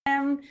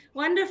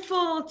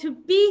Wonderful to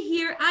be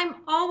here. I'm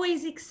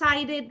always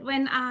excited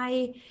when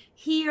I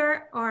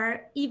hear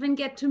or even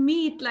get to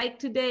meet, like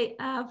today,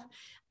 of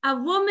a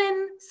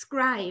woman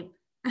scribe,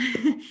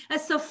 a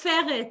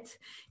soferet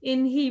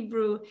in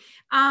Hebrew,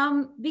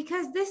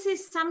 because this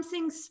is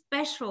something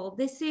special.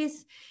 This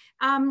is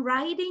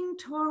writing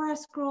Torah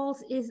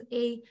scrolls is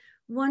a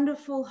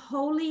wonderful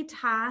holy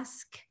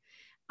task.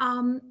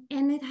 And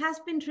it has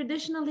been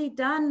traditionally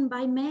done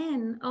by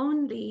men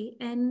only.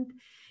 And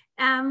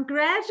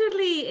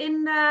gradually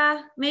in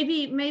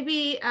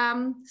maybe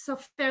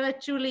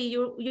Soferet Julie,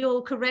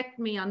 you'll correct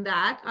me on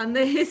that, on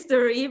the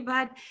history,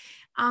 but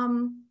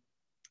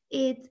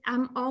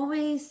I'm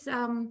always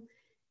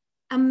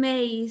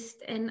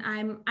amazed, and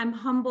I'm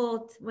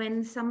humbled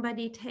when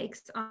somebody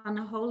takes on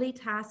a holy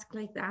task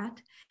like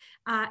that,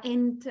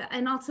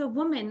 and also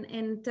women,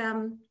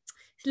 and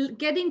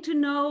getting to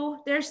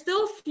know, there's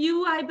still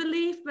few, I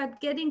believe,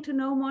 but getting to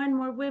know more and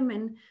more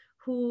women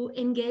who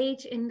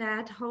engage in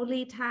that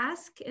holy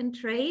task and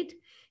trade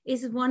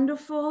is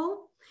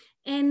wonderful.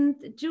 And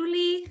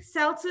Julie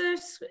Seltzer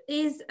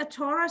is a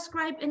Torah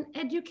scribe and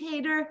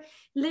educator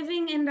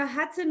living in the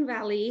Hudson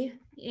Valley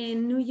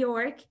in New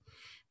York.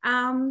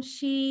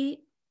 She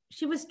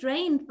was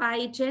trained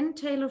by Jen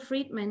Taylor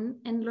Friedman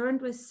and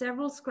learned with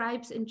several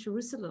scribes in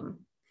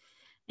Jerusalem.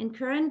 And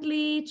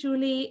currently,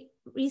 Julie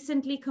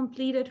recently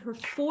completed her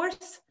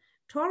 4th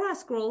Torah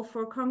scroll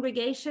for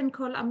Congregation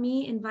Kol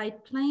Ami in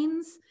White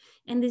Plains,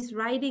 and is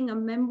writing a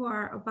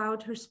memoir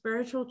about her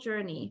spiritual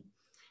journey.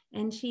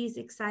 And she's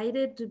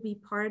excited to be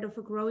part of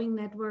a growing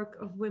network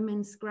of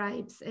women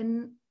scribes.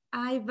 And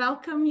I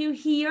welcome you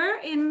here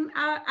in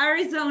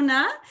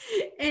Arizona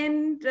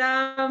and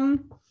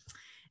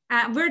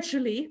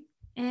virtually.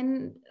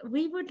 And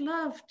we would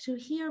love to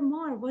hear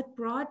more. What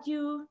brought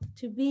you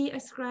to be a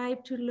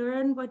scribe, to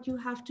learn what you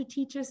have to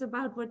teach us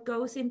about what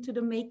goes into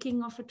the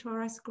making of a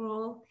Torah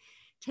scroll?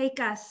 Take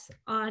us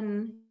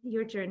on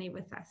your journey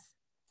with us.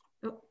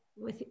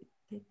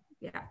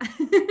 Yeah,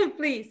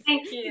 please.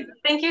 Thank you.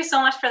 Thank you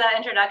so much for that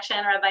introduction,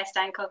 Rabbi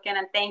Steinkoken,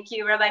 and thank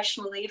you, Rabbi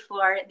Shmuley,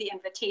 for the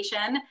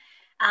invitation.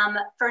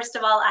 First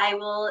of all, I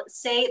will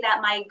say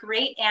that my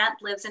great aunt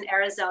lives in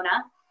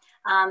Arizona.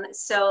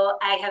 So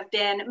I have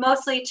been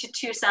mostly to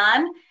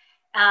Tucson,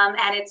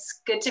 and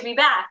it's good to be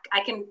back.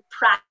 I can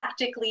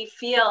practically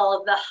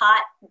feel the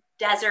hot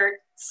desert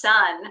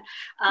sun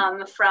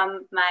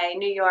from my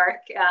New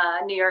York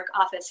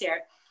office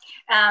here.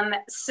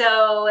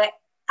 So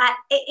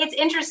it's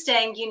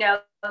interesting, you know,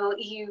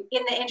 you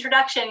in the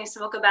introduction you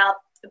spoke about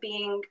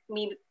me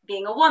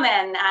being a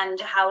woman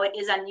and how it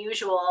is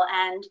unusual,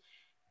 and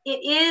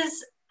it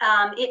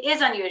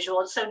is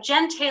unusual. So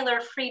Jen Taylor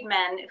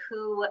Friedman,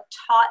 who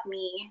taught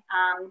me,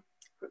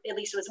 at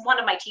least was one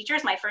of my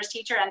teachers, my first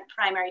teacher and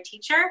primary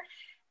teacher,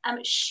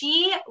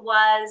 she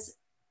was,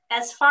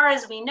 as far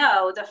as we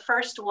know, the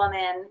first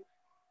woman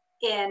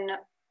in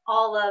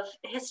all of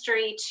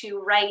history to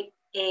write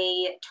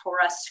a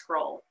Torah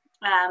scroll.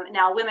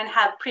 Now, women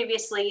have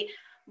previously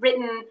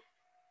written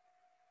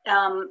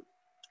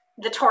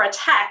the Torah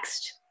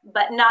text,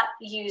 but not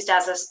used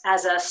as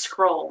a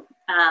scroll,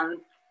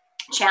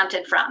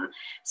 chanted from.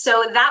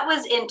 So that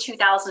was in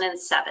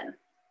 2007.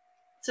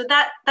 So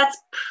that's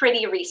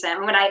pretty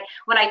recent. When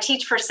I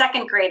teach for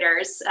second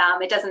graders,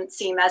 it doesn't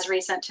seem as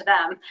recent to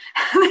them.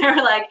 They're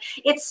like,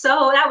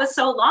 that was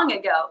so long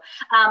ago.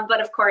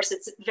 But of course,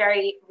 it's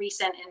very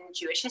recent in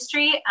Jewish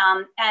history.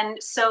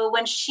 And so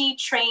when she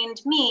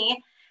trained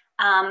me,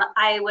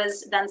 I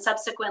was then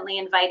subsequently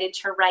invited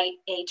to write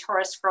a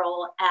Torah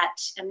scroll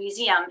at a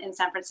museum in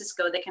San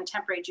Francisco, the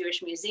Contemporary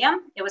Jewish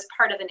Museum. It was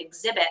part of an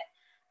exhibit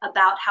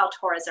about how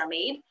Torahs are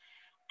made.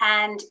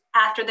 And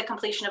after the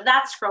completion of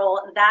that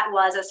scroll, that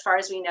was, as far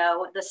as we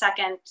know, the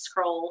second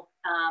scroll,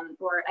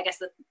 or I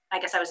guess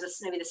I was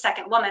maybe the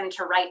second woman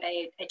to write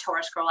a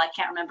Torah scroll. I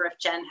can't remember if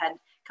Jen had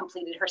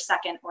completed her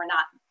second or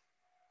not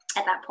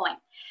at that point.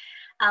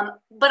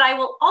 But I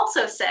will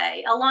also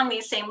say, along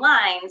these same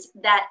lines,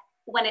 that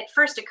when it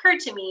first occurred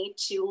to me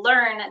to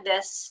learn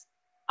this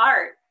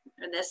art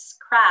or this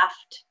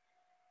craft,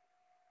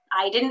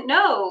 I didn't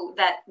know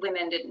that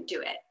women didn't do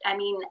it. I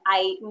mean,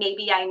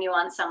 maybe I knew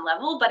on some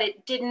level, but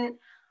it didn't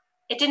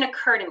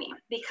occur to me,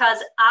 because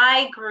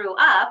I grew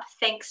up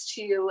thanks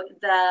to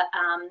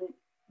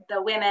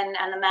the women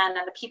and the men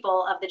and the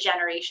people of the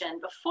generation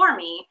before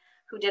me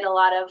who did a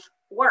lot of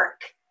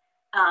work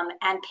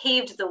and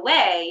paved the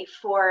way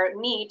for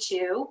me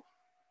to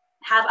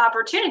have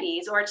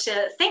opportunities, or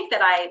to think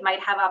that I might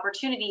have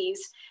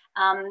opportunities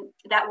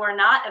that were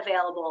not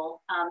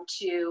available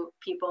to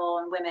people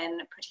and women,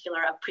 in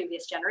particular, of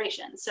previous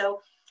generations.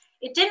 So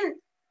it didn't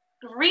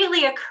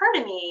really occur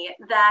to me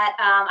that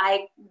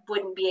I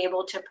wouldn't be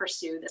able to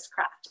pursue this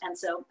craft. And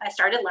so I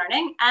started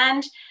learning,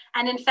 and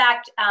in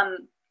fact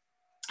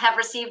have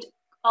received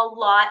a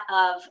lot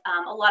of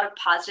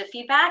positive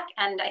feedback.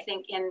 And I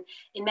think in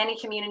many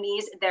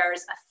communities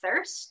there's a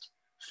thirst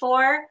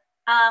for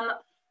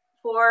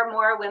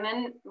more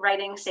women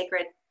writing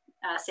sacred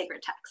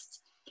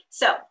texts.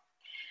 So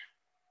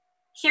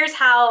here's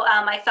how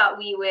I thought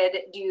we would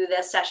do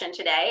this session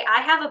today.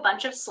 I have a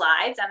bunch of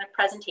slides and a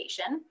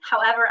presentation.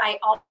 However, I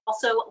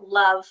also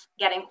love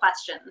getting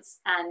questions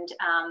and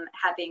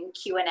having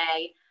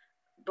Q&A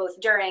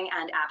both during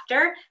and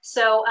after.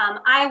 So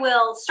I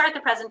will start the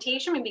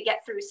presentation, maybe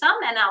get through some,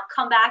 and I'll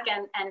come back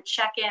and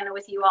check in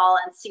with you all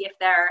and see if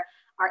there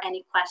are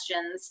any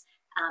questions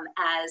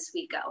as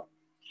we go.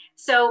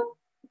 So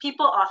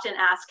people often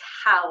ask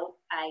how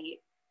I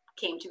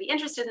came to be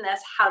interested in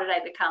this. How did I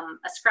become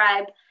a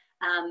scribe?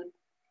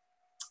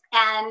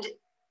 And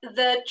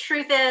the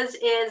truth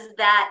is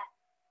that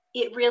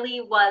it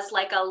really was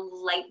like a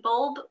light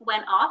bulb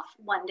went off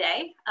one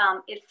day.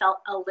 It felt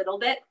a little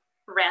bit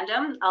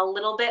random, a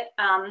little bit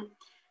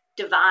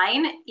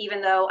divine,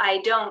 even though I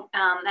don't,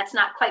 that's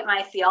not quite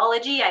my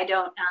theology. I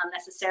don't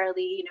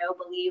necessarily,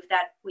 believe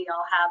that we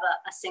all have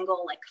a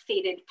single like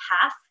fated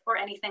path or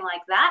anything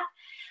like that.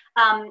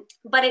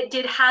 But it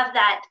did have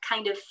that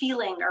kind of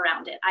feeling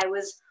around it. I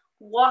was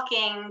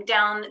walking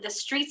down the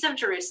streets of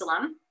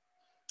Jerusalem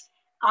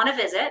on a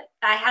visit.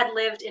 I had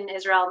lived in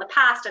Israel in the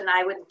past, and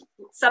I would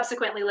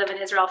subsequently live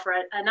in Israel for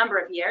a number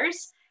of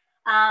years.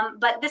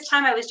 But this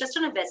time I was just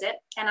on a visit,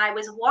 and I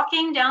was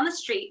walking down the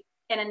street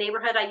in a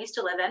neighborhood I used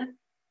to live in.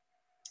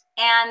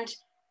 And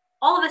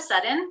all of a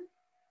sudden,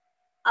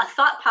 a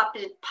thought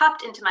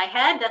popped into my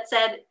head that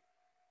said,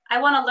 I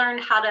want to learn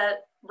how to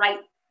write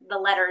the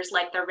letters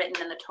like they're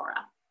written in the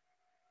Torah.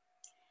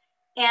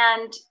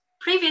 And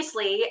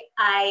previously,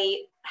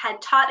 I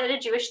had taught at a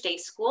Jewish day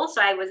school.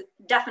 So I was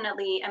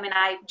definitely,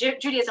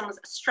 Judaism was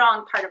a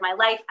strong part of my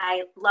life.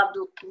 I loved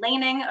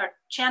laning or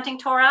chanting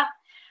Torah.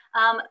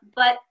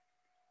 But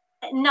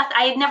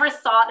I had never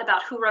thought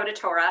about who wrote a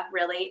Torah,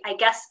 really. I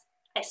guess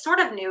I sort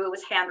of knew it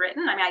was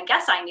handwritten. I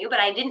guess I knew, but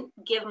I didn't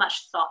give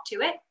much thought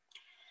to it.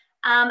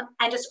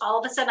 And just all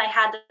of a sudden I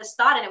had this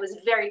thought, and it was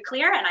very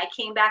clear. And I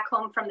came back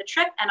home from the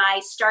trip, and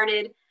I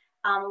started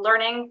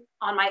learning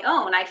on my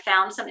own. I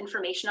found some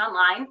information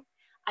online.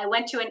 I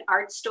went to an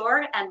art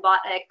store and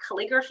bought a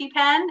calligraphy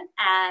pen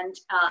and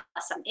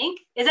some ink.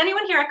 Is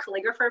anyone here a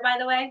calligrapher, by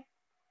the way?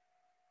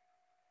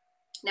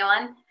 No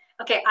one?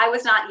 Okay, I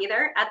was not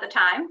either at the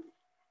time.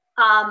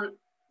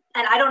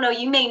 And I don't know,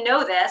 you may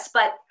know this,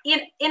 but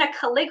in a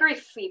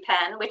calligraphy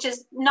pen, which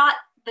is not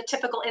the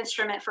typical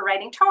instrument for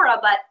writing Torah,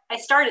 but I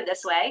started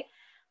this way,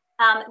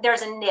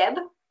 there's a nib,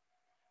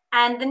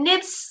 and the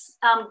nib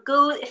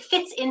it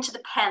fits into the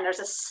pen. There's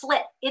a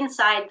slit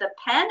inside the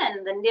pen,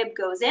 and the nib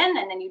goes in,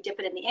 and then you dip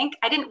it in the ink.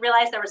 I didn't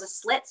realize there was a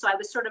slit, so I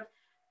was sort of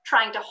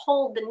trying to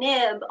hold the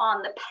nib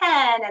on the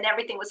pen, and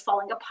everything was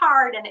falling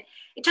apart, and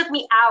it took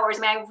me hours.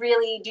 I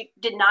really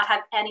did not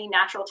have any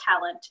natural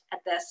talent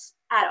at this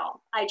at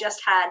all. I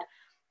just had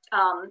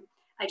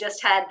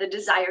the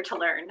desire to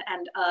learn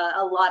and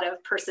a lot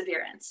of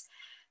perseverance.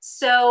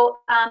 So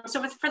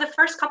for the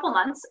first couple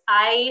months,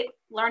 I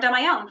learned on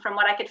my own from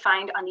what I could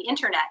find on the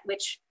internet,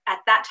 which at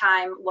that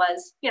time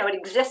was, it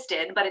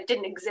existed, but it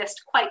didn't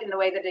exist quite in the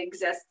way that it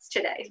exists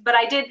today. But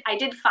I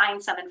did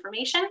find some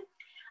information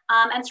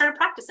and started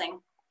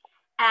practicing.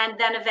 And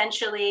then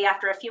eventually,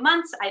 after a few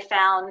months, I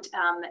found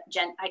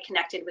I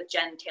connected with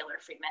Jen Taylor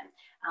Friedman,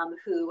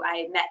 who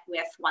I met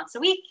with once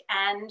a week,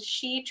 and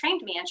she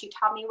trained me and she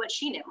taught me what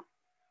she knew.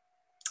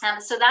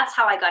 So that's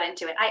how I got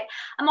into it.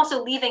 I'm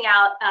also leaving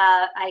out,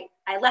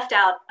 I left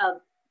out a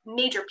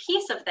major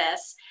piece of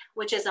this,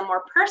 which is a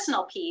more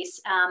personal piece.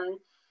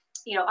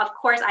 Of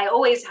course, I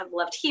always have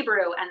loved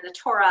Hebrew, and the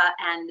Torah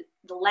and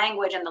the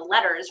language and the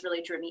letters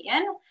really drew me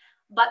in.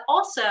 But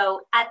also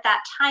at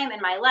that time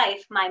in my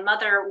life, my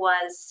mother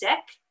was sick,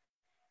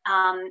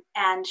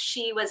 and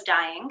she was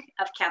dying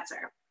of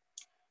cancer.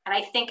 And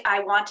I think I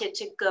wanted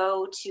to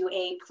go to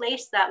a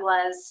place that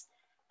was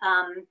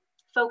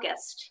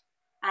focused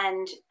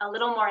and a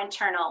little more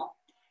internal,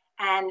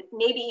 and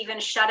maybe even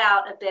shut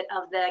out a bit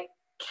of the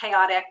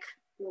chaotic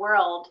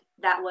world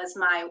that was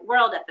my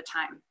world at the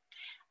time.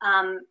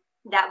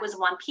 That was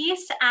one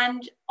piece.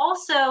 And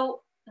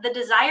also the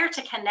desire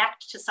to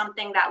connect to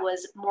something that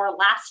was more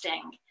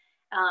lasting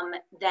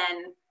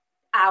than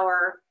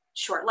our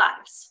short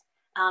lives.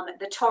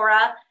 The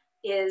Torah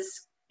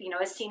is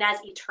seen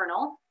as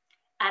eternal,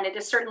 and it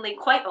is certainly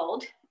quite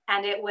old,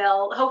 and it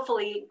will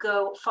hopefully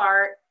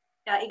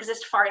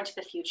exist far into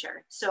the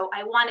future. So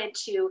I wanted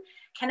to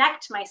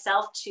connect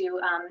myself to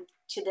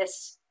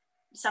this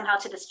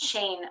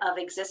chain of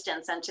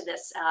existence, and to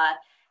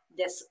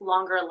this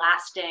longer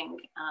lasting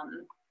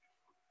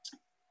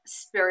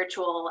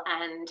spiritual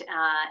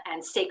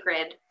and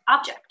sacred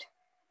object.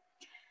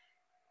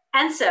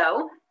 And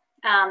so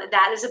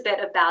that is a bit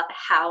about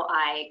how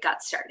I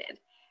got started.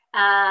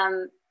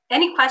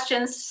 Any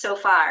questions so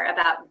far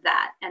about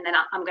that? And then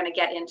I'm going to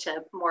get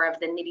into more of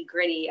the nitty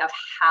gritty of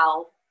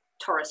how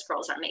Torah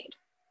scrolls are made.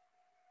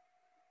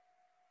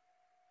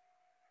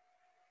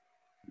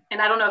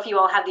 And I don't know if you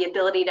all have the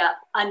ability to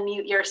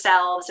unmute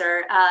yourselves,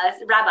 or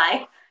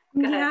Rabbi.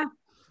 Go ahead.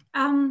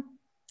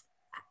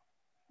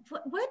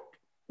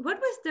 What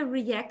was the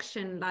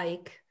reaction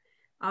like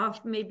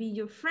of maybe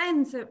your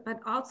friends, but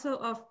also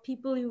of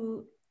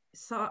people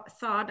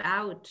thought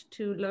out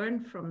to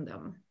learn from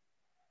them?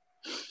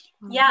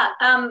 Yeah,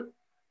 there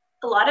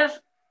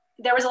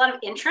was a lot of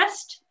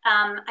interest.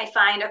 I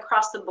find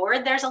across the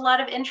board, there's a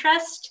lot of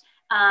interest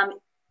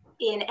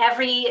in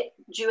every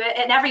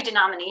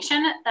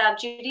denomination of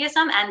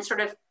Judaism, and sort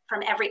of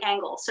from every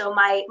angle. So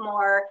my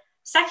more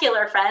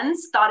secular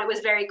friends thought it was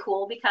very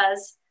cool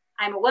because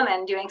I'm a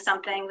woman doing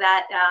something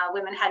that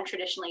women hadn't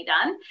traditionally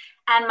done.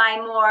 And my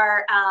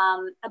more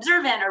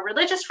observant or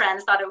religious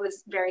friends thought it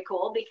was very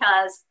cool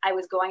because I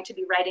was going to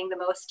be writing the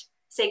most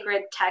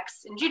sacred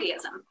texts in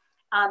Judaism.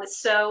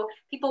 So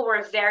people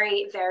were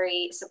very,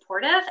 very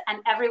supportive, and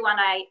everyone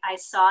I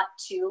sought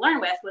to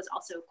learn with was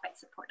also quite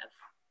supportive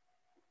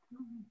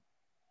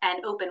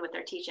and open with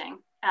their teaching.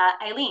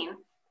 Eileen.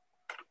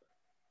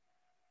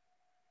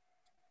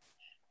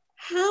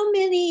 How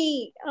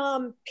many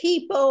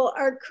people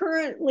are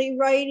currently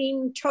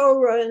writing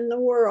Torah in the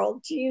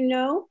world? Do you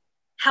know?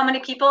 How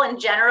many people in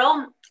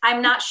general?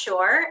 I'm not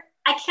sure.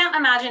 I can't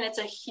imagine it's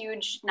a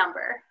huge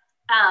number.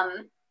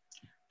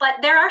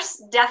 But there are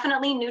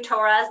definitely new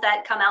Torahs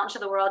that come out into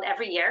the world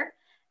every year.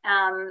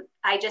 I'm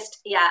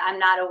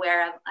not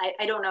aware of,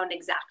 I don't know an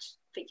exact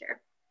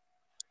figure.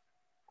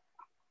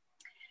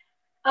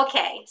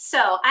 Okay,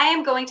 so I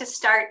am going to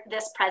start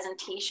this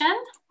presentation.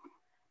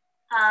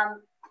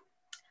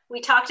 We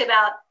talked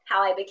about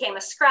how I became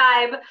a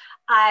scribe.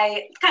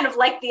 I kind of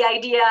like the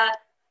idea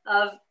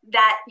of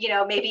that,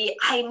 maybe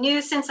I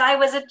knew since I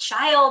was a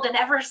child, and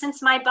ever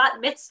since my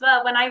bat mitzvah,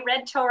 when I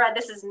read Torah,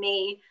 this is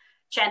me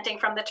chanting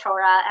from the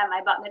Torah at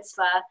my bat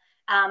mitzvah,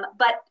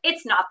 but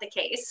it's not the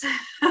case.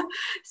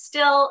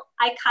 Still,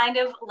 I kind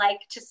of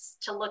like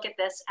to look at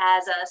this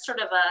as a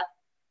sort of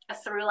a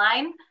through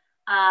line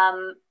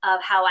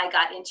of how I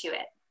got into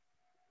it.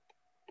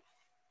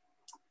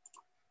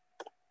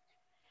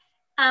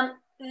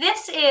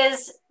 This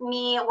is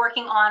me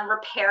working on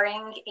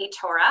repairing a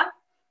Torah.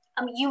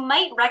 You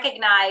might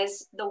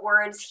recognize the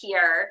words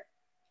here.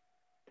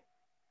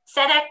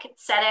 Tzedek,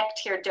 tzedek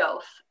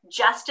tirdof.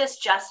 Justice,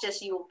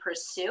 justice you will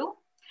pursue.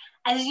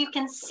 As you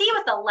can see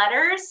with the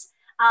letters,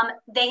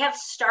 they have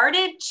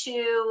started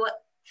to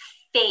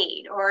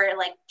fade or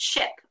like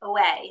chip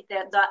away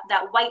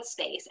that white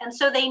space. And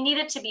so they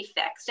needed to be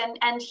fixed.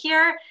 And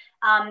here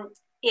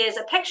is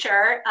a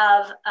picture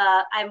of,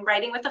 I'm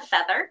writing with a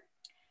feather.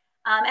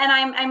 And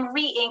I'm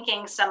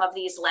re-inking some of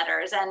these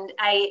letters. And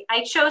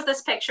I chose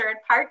this picture in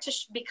part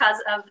because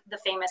of the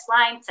famous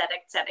line,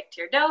 tzedek, tzedek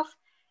tirdof,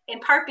 in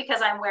part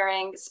because I'm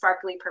wearing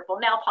sparkly purple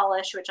nail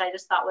polish, which I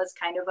just thought was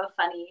kind of a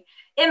funny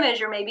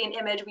image, or maybe an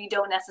image we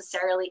don't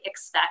necessarily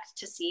expect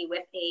to see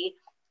with a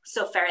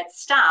Soferet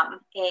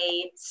Stam,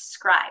 a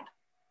scribe.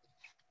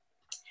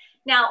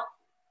 Now,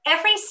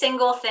 every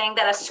single thing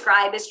that a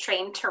scribe is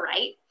trained to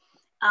write,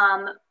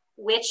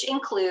 which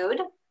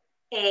include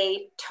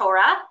a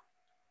Torah,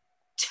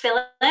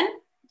 Tefillin,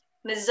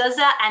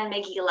 Mezuzah, and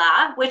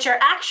Megillah, which are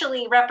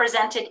actually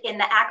represented in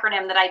the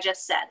acronym that I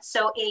just said.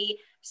 So a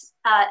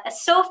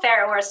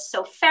sofer or a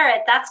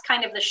soferet, that's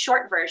kind of the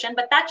short version,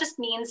 but that just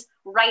means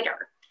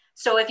writer.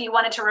 So if you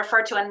wanted to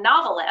refer to a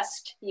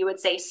novelist, you would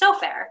say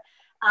sofer.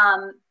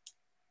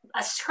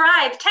 A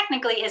scribe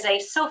technically is a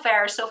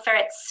sofer,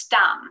 soferet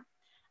stam.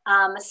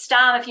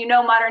 Stam, if you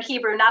know modern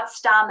Hebrew, not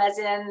stam as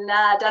in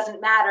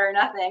doesn't matter,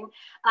 nothing.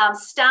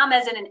 Stam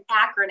as in an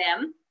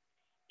acronym.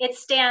 It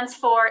stands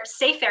for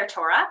Sefer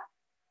Torah,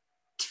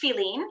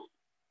 Tefillin,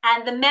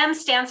 and the Mem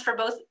stands for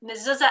both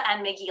Mezuzah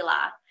and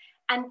Megillah.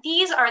 And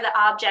these are the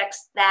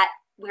objects that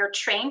we're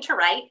trained to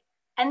write.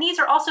 And these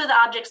are also the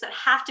objects that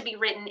have to be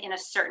written in a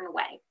certain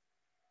way.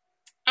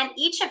 And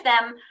each of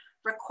them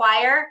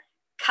require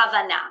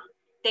kavanah.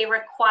 They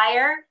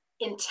require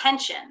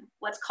intention,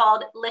 what's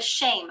called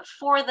l'shem,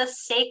 for the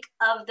sake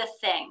of the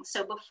thing.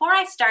 So before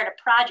I start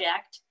a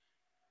project,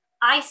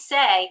 I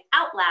say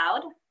out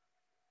loud,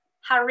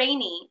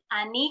 Hareini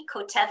ani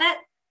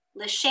kotevet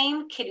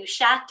l'shem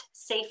kedushat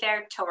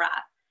sefer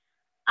Torah.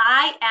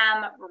 I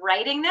am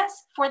writing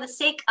this for the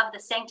sake of the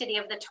sanctity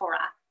of the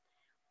Torah,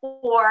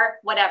 or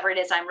whatever it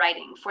is I'm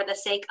writing, for the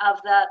sake of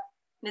the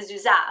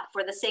mezuzah,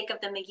 for the sake of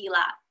the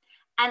Megillah.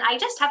 And I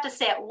just have to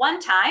say it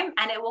one time,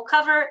 and it will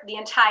cover the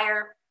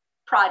entire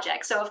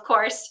project. So of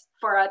course,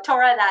 for a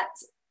Torah,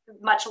 that's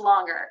much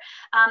longer.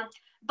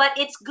 But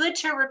it's good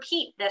to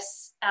repeat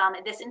this,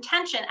 this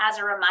intention as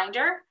a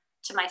reminder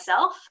to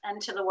myself and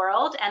to the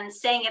world, and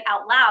saying it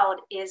out loud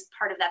is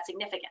part of that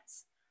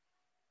significance.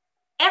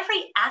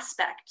 Every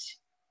aspect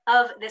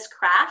of this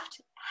craft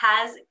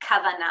has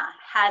kavanah,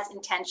 has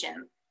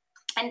intention,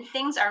 and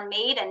things are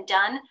made and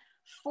done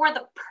for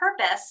the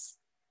purpose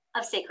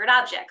of sacred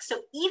objects. So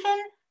even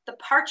the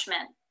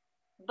parchment,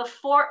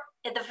 before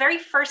at the very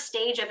first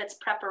stage of its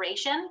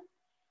preparation,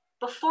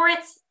 before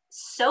it's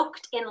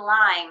soaked in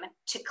lime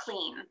to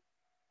clean,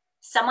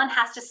 someone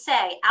has to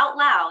say out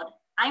loud,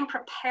 I'm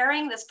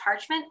preparing this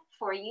parchment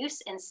for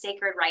use in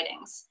sacred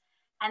writings.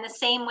 And the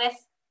same with,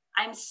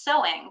 I'm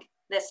sewing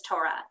this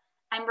Torah.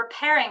 I'm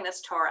repairing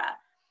this Torah.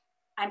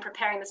 I'm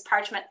preparing this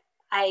parchment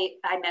I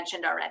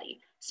mentioned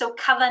already. So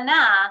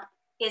kavanah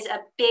is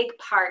a big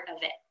part of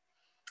it.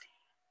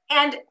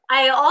 And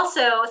I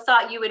also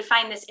thought you would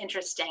find this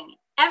interesting.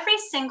 Every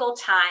single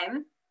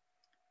time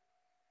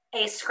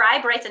a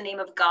scribe writes a name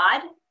of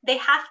God, they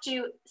have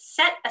to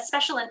set a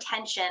special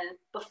intention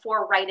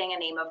before writing a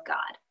name of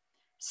God.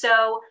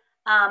 So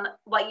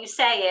what you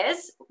say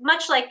is,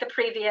 much like the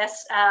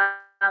previous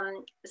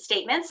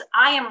statements,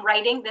 I am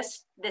writing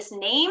this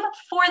name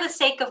for the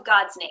sake of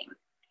God's name.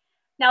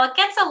 Now it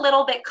gets a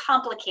little bit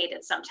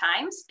complicated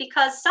sometimes,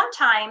 because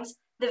sometimes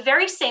the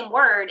very same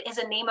word is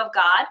a name of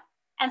God,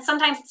 and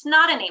sometimes it's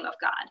not a name of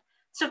God.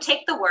 So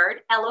take the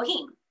word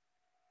Elohim.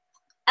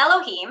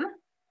 Elohim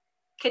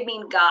could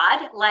mean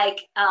God,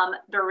 like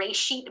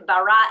Bereshit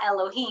bara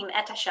Elohim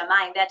et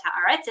hashamayim v'et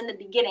haaretz. In the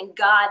beginning,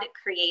 God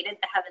created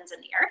the heavens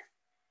and the earth.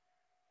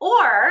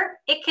 Or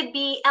it could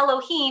be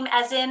Elohim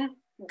as in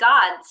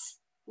gods,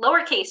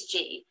 lowercase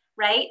g,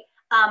 right?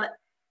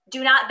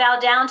 Do not bow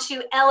down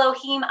to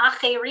Elohim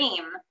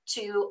acherim,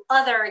 to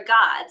other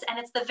gods. And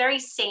it's the very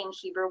same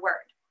Hebrew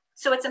word.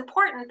 So it's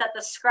important that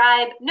the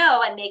scribe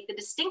know and make the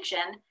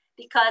distinction,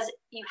 because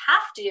you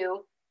have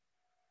to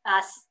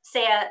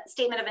say a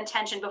statement of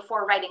intention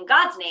before writing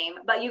God's name,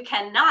 but you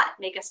cannot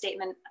make a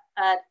statement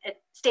of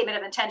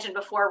intention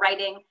before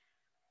writing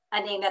a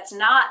name that's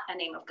not a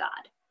name of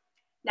God.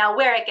 Now,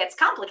 where it gets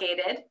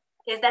complicated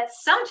is that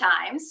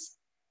sometimes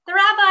the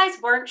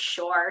rabbis weren't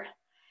sure,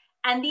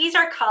 and these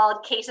are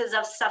called cases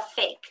of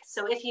safek.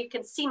 So if you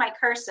can see my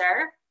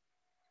cursor,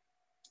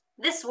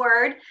 this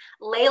word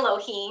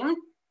Lelohim,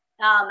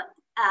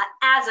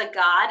 as a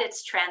God,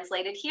 it's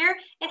translated here,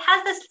 it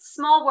has this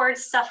small word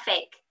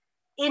safek,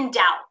 in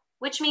doubt,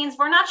 which means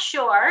we're not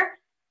sure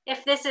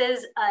if this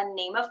is a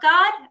name of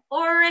God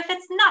or if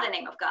it's not a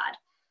name of God.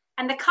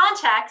 And the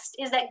context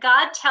is that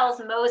God tells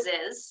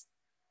Moses,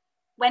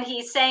 when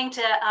he's saying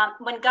to,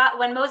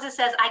 when Moses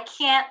says, I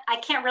can't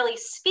really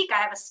speak, I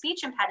have a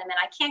speech impediment,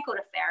 I can't go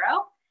to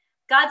Pharaoh.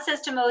 God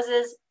says to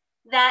Moses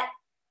that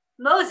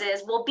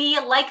Moses will be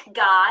like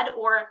God,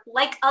 or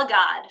like a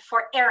God,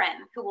 for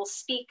Aaron, who will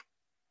speak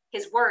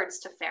his words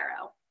to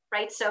Pharaoh,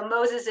 right? So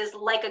Moses is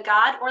like a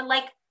God or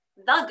like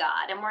the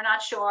God, and we're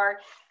not sure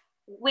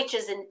which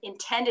is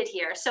intended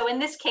here. So in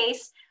this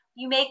case,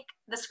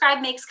 the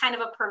scribe makes kind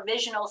of a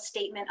provisional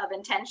statement of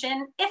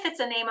intention. If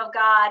it's a name of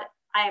God,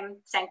 I am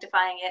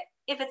sanctifying it.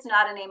 If it's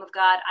not a name of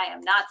God, I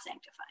am not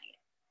sanctifying it.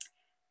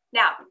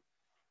 Now,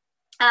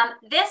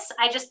 this,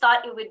 I just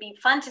thought it would be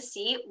fun to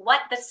see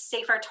what the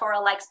Sefer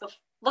Torah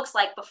looks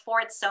like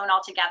before it's sewn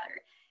all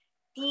together.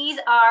 These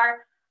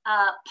are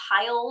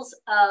piles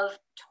of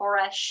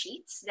Torah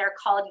sheets. They're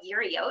called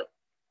yeriot.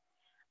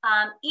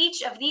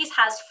 Each of these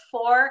has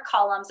 4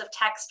 columns of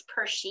text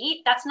per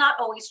sheet. That's not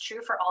always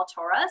true for all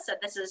Torah, so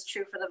this is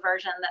true for the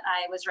version that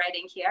I was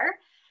writing here.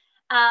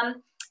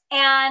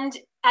 And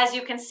as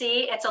you can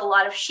see, it's a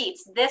lot of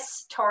sheets.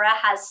 This Torah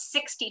has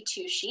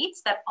 62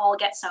 sheets that all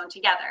get sewn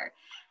together.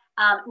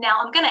 Now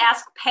I'm going to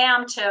ask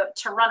Pam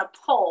to run a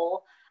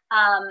poll.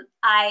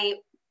 I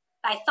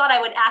thought I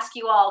would ask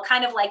you all,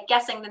 kind of like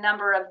guessing the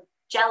number of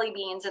jelly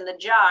beans in the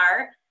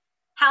jar,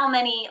 how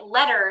many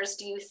letters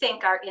do you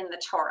think are in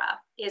the Torah?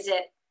 Is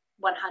it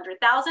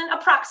 100,000?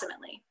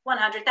 Approximately.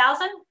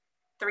 100,000,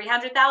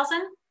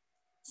 300,000,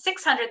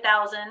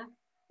 600,000,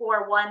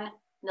 or 1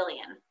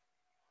 million?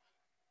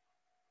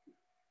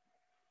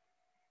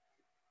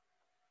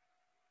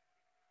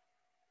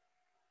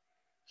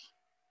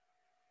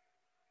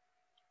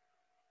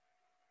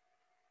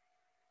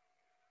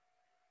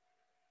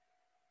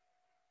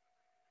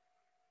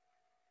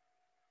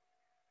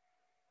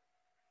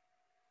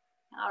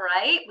 All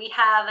right, we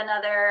have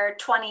another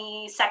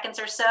 20 seconds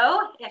or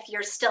so. If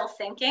you're still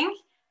thinking,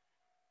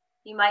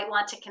 you might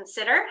want to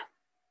consider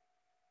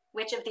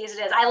which of these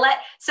it is.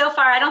 So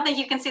far, I don't think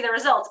you can see the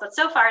results, but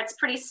so far it's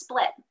pretty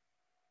split.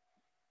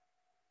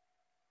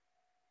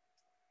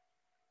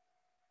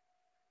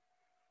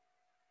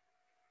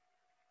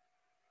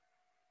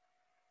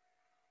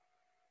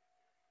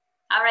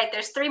 All right,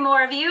 there's 3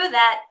 more of you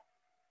that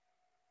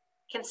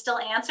can still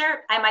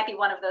answer. I might be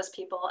one of those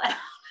people.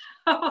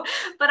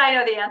 But I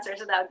know the answer,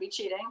 so that would be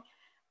cheating.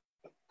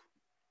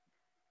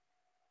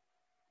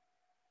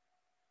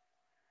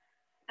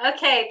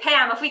 Okay,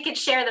 Pam, if we could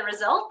share the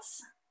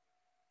results.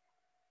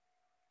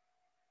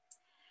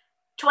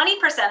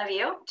 20% of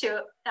you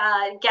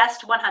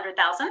guessed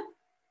 100,000.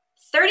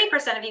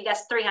 30% of you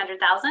guessed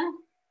 300,000.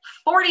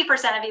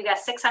 40% of you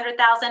guessed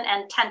 600,000,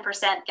 and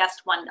 10%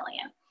 guessed 1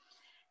 million.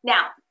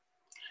 Now,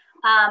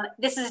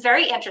 this is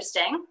very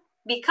interesting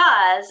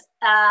because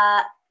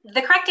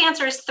the correct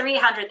answer is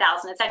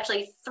 300,000. It's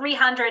actually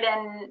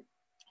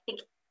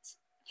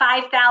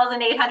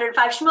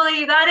 305,805. Shmuley,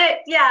 you got it?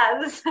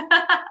 Yes.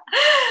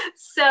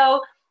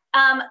 So,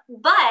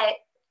 but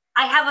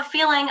I have a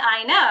feeling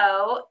I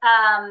know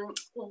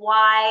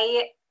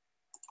why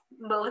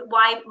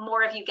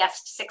more of you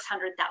guessed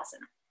 600,000.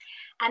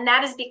 And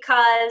that is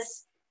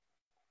because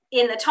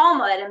in the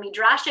Talmud and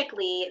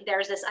midrashically,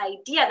 there's this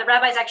idea, the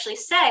rabbis actually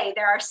say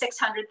there are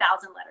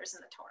 600,000 letters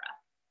in the Torah.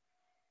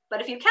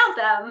 But if you count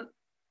them,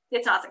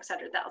 It's not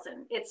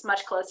 600,000. It's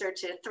much closer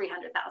to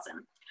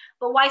 300,000.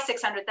 But why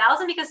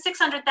 600,000? Because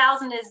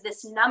 600,000 is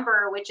this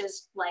number which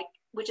is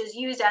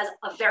used as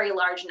a very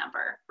large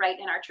number, right,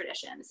 in our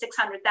tradition.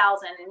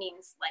 600,000, it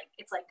means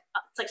it's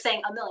like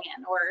saying a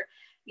million, or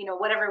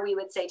whatever we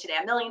would say today.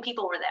 A million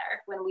people were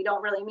there, when we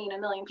don't really mean a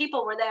million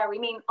people were there. We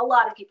mean a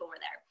lot of people were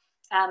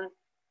there.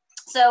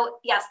 So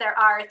yes, there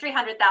are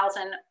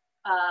 300,000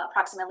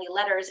 approximately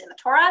letters in the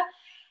Torah,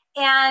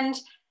 and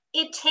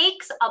it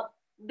takes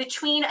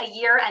between a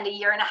year and a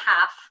year and a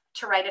half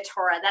to write a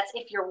Torah. That's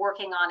if you're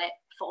working on it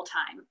full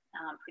time,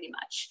 pretty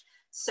much.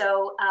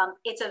 So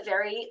it's a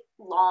very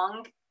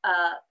long,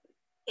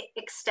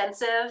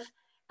 extensive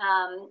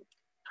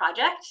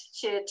project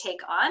to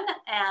take on,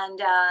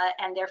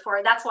 and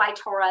therefore that's why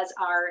Torahs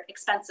are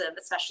expensive,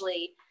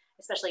 especially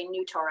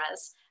new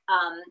Torahs.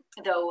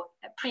 Though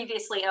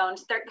previously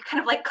owned, they're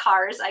kind of like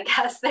cars, I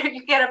guess.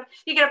 You get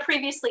a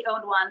previously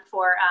owned one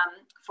for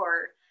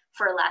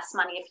less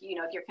money if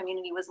your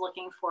community was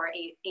looking for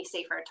a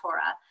safer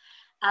Torah.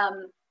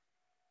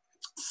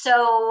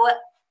 So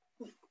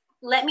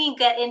let me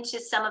get into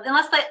some of them.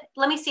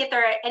 Let me see if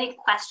there are any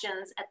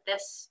questions at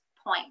this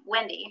point.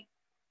 Wendy.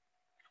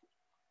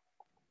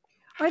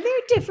 Are there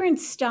different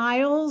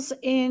styles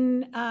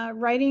in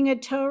writing a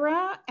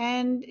Torah,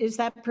 and is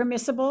that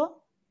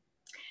permissible?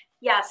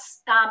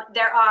 Yes,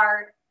 there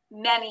are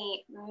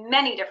many,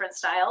 many different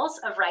styles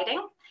of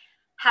writing.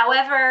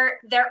 However,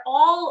 they're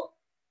all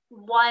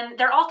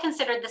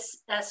considered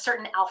this a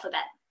certain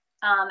alphabet.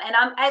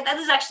 And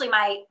this is actually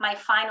my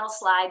final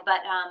slide,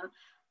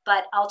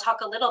 but I'll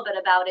talk a little bit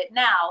about it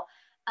now.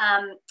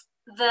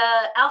 The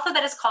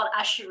alphabet is called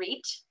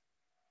Asherit,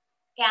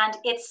 and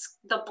it's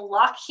the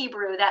block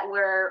Hebrew that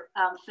we're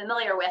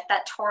familiar with,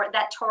 that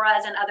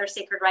Torahs and other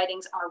sacred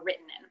writings are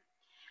written in.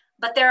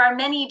 But there are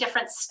many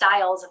different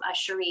styles of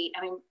Asherit.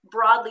 I mean,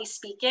 broadly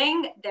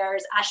speaking,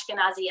 there's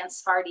Ashkenazi and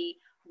Sephardi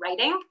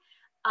writing.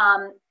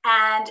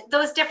 And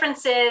those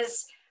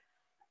differences,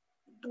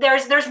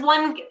 there's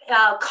one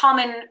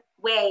common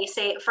way,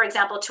 say, for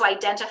example, to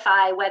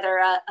identify whether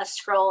a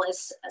scroll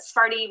is a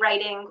Sephardi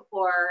writing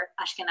or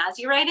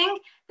Ashkenazi writing,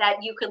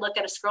 that you could look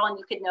at a scroll and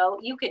you could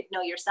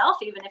know yourself,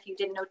 even if you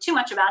didn't know too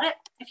much about it.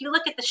 If you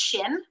look at the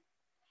shin,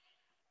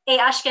 an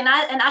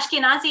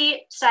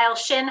Ashkenazi style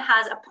shin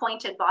has a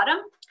pointed bottom,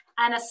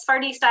 and a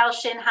Sephardi style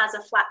shin has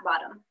a flat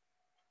bottom.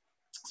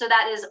 So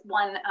that is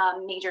one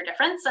major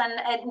difference.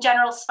 And in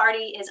general,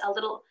 Sephardi is a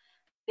little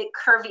bit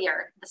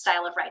curvier, the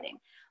style of writing.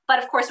 But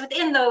of course,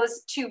 within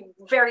those two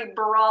very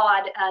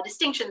broad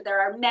distinctions, there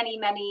are many,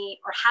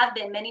 or have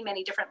been many,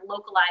 many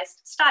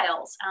localized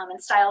styles,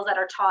 and styles that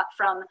are taught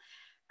from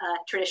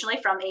traditionally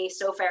from a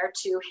sofer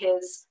to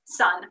his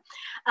son.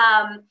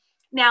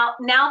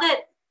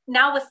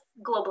 Now with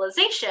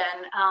globalization,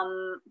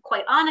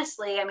 quite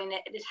honestly, I mean,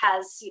 it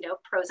has,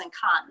 pros and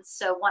cons.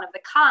 So one of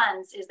the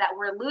cons is that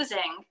we're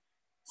losing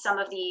some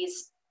of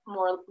these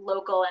more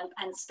local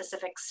and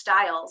specific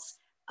styles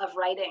of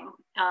writing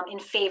in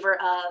favor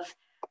of,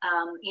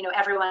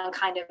 everyone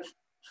kind of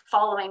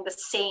following the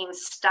same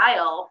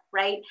style,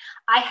 right?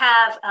 I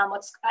have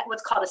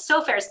what's called a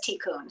sofer's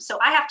tikkun. So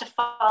I have to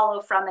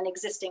follow from an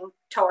existing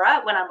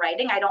Torah when I'm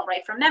writing. I don't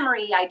write from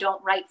memory. I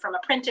don't write from a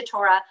printed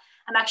Torah.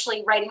 I'm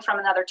actually writing from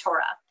another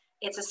Torah.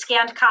 It's a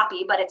scanned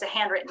copy, but it's a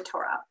handwritten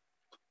Torah.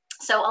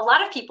 So a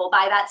lot of people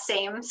buy that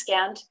same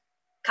scanned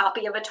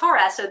copy of a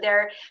Torah.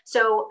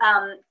 So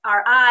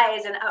our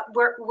eyes and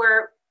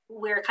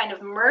we're kind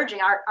of merging.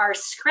 Our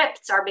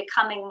scripts are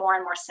becoming more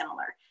and more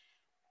similar.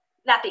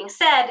 That being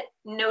said,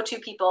 no two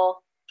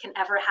people can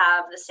ever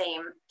have the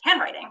same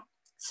handwriting.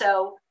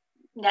 So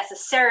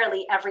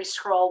necessarily every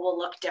scroll will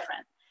look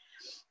different.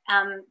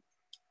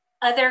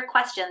 Other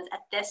questions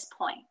at this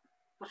point?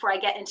 Before I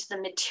get into the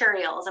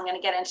materials, I'm going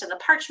to get into the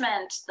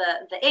parchment,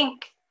 the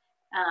ink,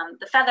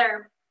 the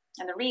feather,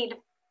 and the reed.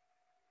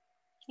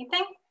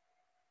 Anything?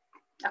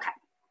 Okay.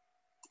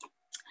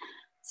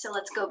 So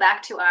let's go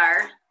back to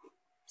our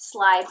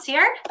slides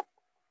here.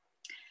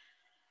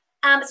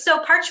 So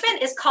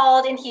parchment is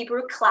called in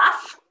Hebrew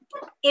klaf.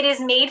 It is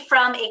made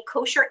from a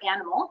kosher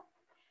animal.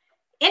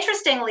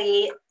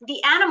 Interestingly,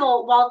 the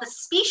animal, while the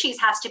species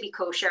has to be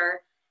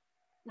kosher,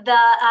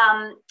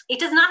 it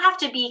does not have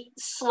to be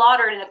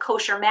slaughtered in a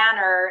kosher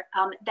manner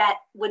that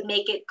would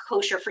make it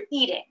kosher for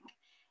eating.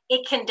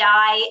 It can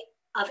die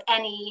of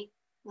any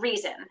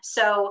reason.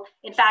 So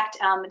in fact,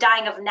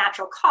 dying of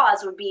natural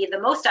cause would be the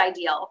most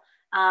ideal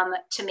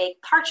to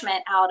make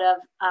parchment out of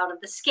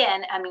the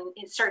skin. I mean,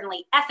 it's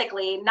certainly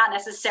ethically, not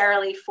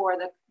necessarily for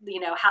the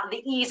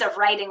ease of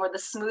writing or the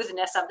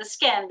smoothness of the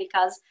skin,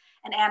 because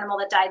an animal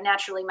that died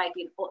naturally might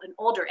be an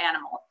older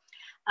animal.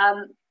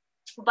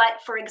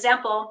 But for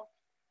example,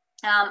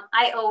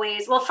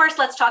 first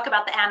let's talk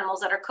about the animals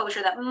that are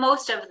kosher that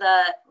most of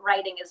the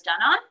writing is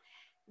done on.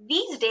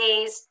 These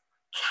days,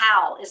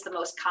 cow is the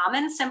most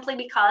common, simply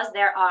because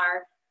there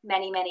are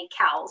many, many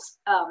cows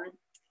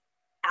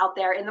out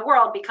there in the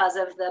world because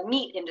of the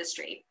meat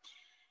industry.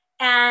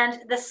 And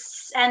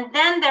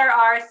then there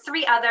are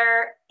three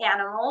other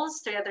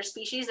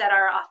species that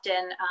are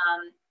often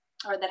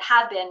or that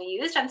have been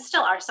used and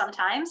still are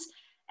sometimes.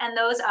 And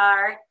those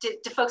are,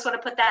 do folks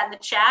want to put that in the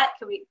chat?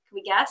 Can we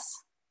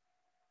guess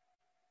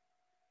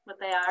what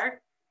they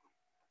are?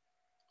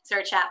 Is there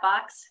a chat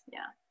box? Yeah,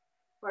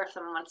 or if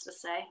someone wants to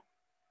say.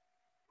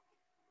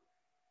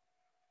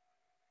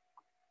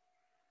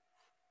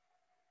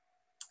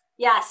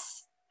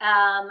 Yes,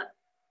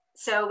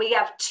 so we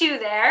have two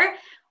there.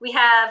 We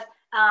have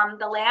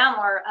the lamb,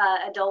 or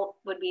adult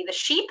would be the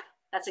sheep.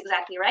 That's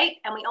exactly right.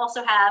 And we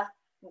also have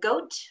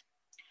goat.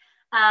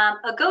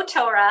 A goat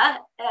Torah.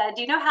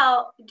 Do you know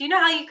how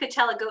you could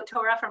tell a goat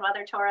Torah from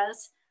other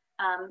Torahs?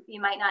 You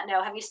might not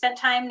know. Have you spent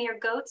time near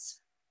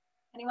goats?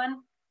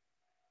 Anyone?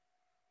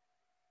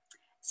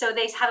 So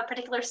they have a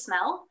particular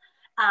smell.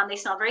 They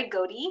smell very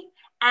goaty.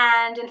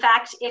 And in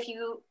fact, if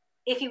you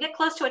get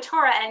close to a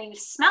Torah and you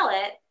smell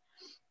it,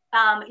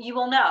 you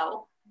will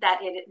know that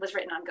it was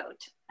written on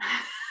goat,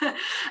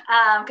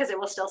 because it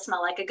will still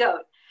smell like a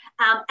goat.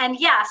 And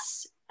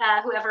yes,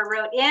 whoever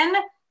wrote in,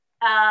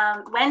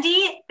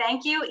 Wendy,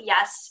 thank you.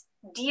 Yes,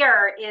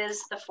 deer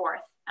is the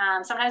fourth.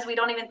 Sometimes we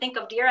don't even think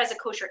of deer as a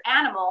kosher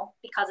animal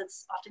because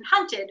it's often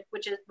hunted,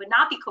 which would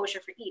not be kosher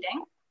for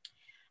eating.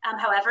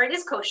 However, it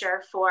is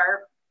kosher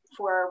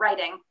for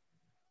writing.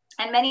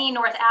 And many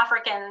North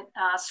African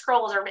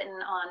scrolls are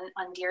written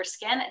on deer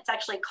skin. It's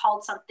actually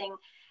called something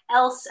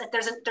else.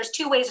 There's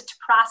two ways to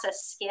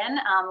process skin.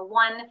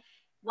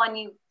 One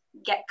you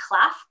get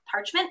claf,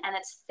 parchment, and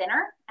it's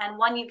thinner, and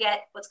one you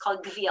get what's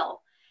called gvil,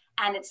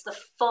 and it's the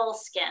full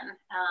skin,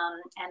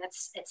 and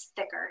it's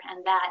thicker,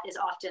 and that is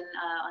often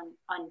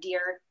on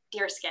deer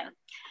skin.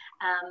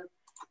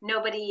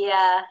 Nobody,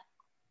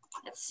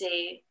 let's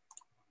see,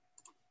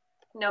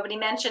 nobody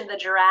mentioned the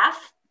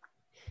giraffe.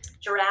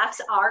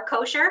 Giraffes are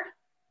kosher.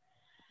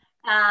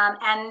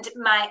 And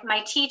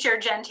my teacher,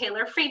 Jen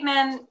Taylor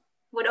Friedman,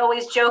 would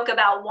always joke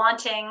about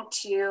wanting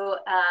to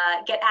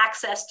get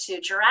access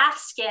to giraffe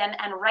skin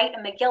and write a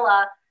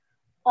Megillah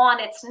on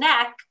its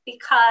neck,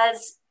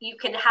 because you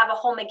could have a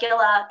whole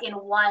Megillah in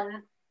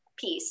one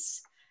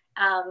piece.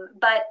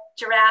 But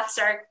giraffes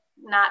are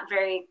not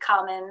very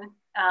common,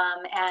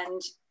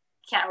 and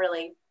can't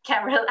really,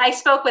 I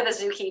spoke with a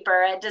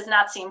zookeeper. It does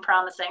not seem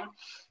promising.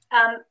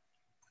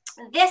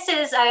 This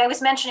is, I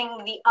was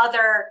mentioning the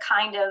other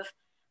kind of,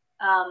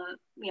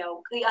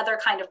 the other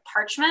kind of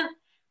parchment.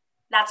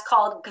 That's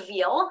called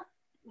gvil.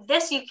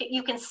 This,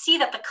 you can see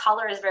that the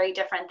color is very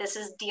different. This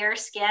is deer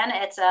skin.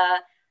 It's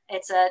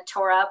a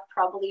Torah,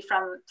 probably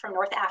from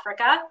North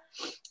Africa.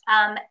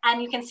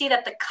 And you can see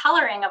that the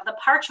coloring of the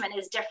parchment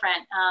is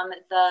different.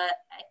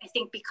 I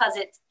think because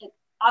it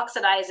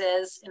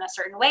oxidizes in a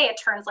certain way, it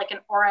turns like an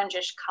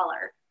orangish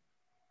color.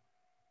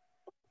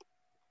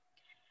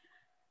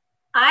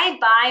 I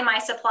buy my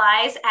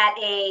supplies at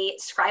a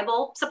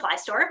scribal supply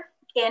store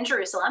in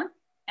Jerusalem.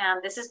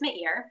 This is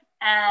Meir.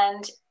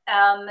 And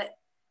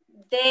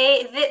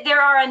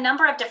there are a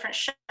number of different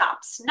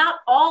shops. Not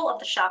all of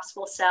the shops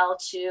will sell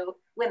to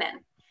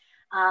women.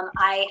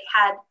 I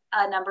had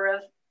a number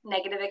of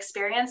negative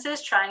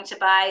experiences trying to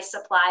buy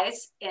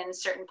supplies in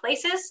certain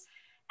places,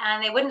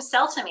 and they wouldn't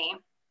sell to me.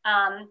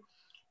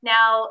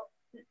 Now,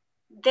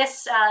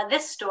 this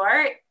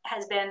store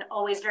has been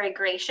always very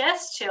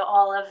gracious to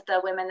all of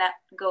the women that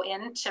go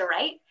in to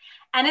write.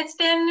 And it's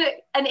been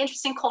an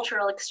interesting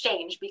cultural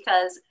exchange,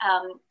 because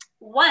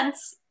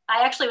once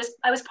I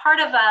was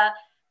part of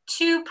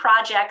two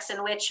projects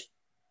in which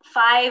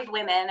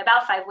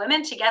about five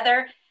women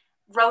together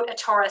wrote a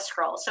Torah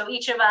scroll. So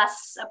each of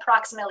us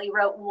approximately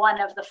wrote one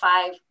of the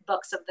 5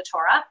 books of the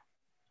Torah.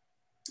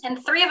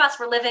 And 3 of us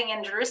were living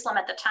in Jerusalem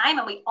at the time,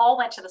 and we all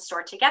went to the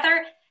store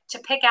together to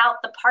pick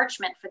out the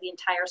parchment for the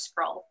entire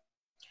scroll.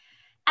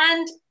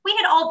 And we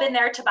had all been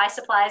there to buy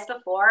supplies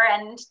before,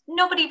 and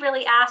nobody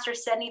really asked or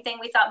said anything.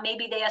 We thought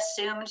maybe they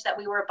assumed that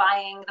we were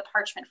buying the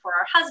parchment for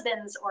our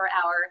husbands or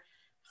our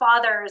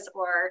fathers,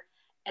 or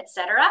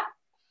etc.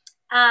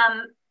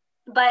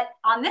 But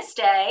on this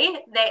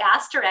day, they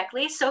asked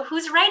directly, "So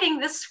who's writing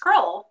this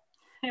scroll?"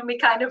 And we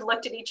kind of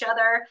looked at each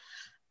other.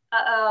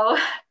 Uh-oh,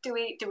 do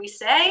we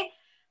say?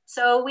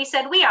 So we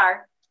said, "We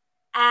are."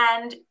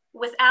 And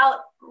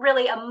without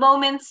really a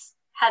moment's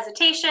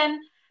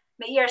hesitation,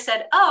 Meir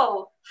said,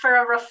 "Oh, for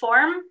a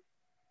Reform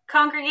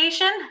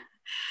congregation?"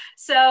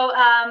 So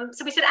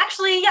we said,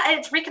 actually, yeah,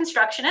 it's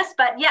Reconstructionist,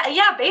 but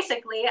yeah,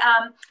 basically.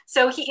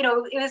 So he,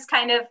 it was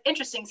kind of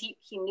interesting.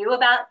 He knew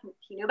about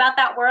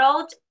that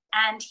world,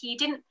 and he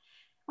didn't.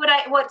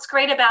 What's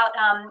great about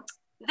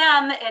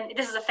them, and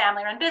this is a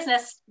family-run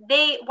business,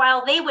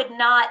 while they would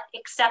not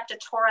accept a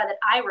Torah that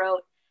I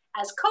wrote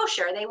as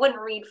kosher, they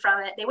wouldn't read from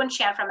it, they wouldn't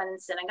chant from it in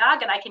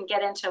synagogue, and I can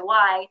get into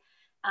why,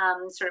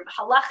 sort of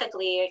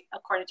halachically,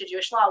 according to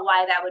Jewish law,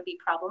 why that would be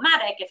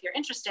problematic if you're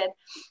interested.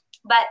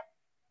 But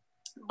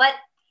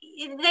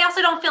they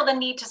also don't feel the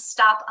need to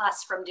stop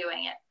us from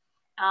doing it,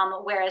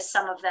 whereas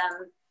some of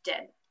them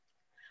did.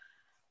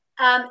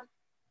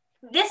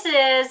 This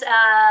is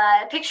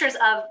pictures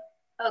of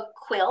a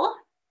quill.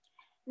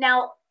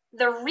 Now,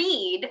 the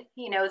reed,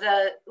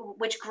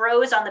 which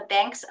grows on the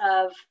banks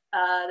of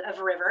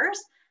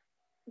rivers,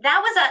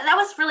 that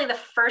was really the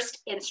first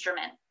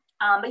instrument.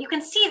 But you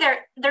can see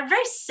they're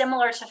very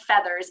similar to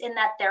feathers in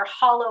that they're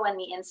hollow on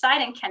the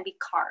inside and can be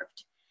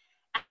carved.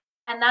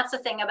 And that's the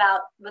thing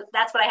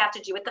that's what I have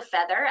to do with the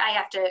feather. I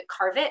have to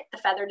carve it. The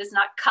feather does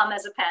not come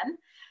as a pen,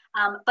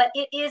 but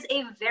it is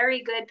a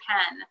very good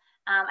pen.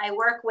 I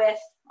work with,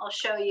 I'll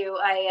show you,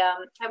 I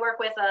work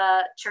with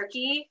a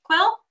turkey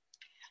quill,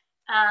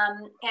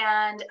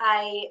 and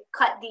I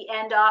cut the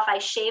end off, I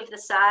shave the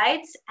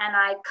sides, and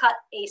I cut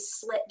a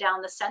slit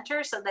down the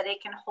center so that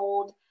it can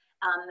hold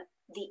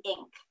the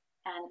ink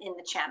and in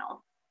the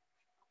channel.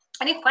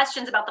 Any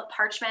questions about the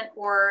parchment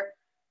or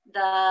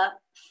the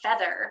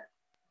feather?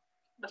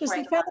 Does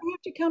the feather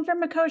have to come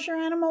from a kosher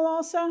animal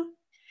also?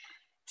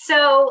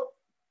 So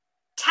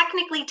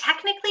technically,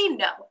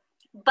 no,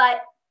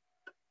 but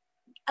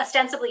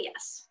ostensibly,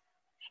 yes.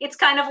 It's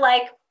kind of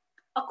like,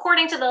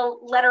 according to the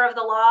letter of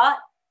the law,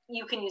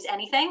 you can use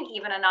anything,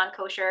 even a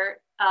non-kosher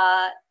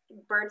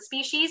bird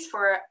species,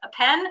 for a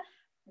pen,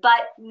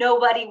 but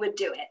nobody would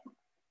do it.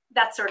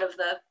 That's sort of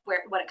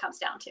what it comes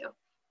down to.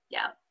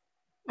 Yeah.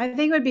 I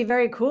think it would be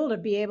very cool to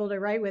be able to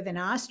write with an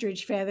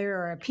ostrich feather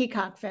or a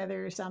peacock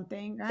feather or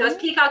something, right? Those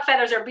peacock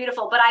feathers are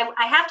beautiful, but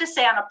I have to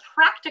say, on a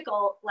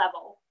practical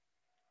level,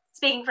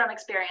 speaking from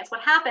experience,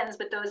 what happens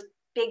with those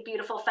big,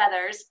 beautiful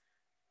feathers,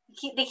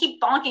 they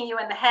keep bonking you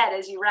in the head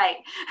as you write.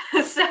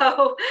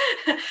 So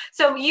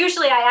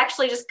usually I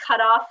actually just cut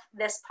off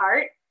this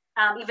part,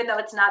 even though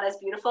it's not as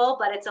beautiful,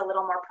 but it's a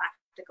little more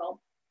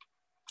practical.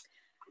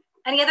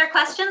 Any other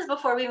questions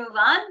before we move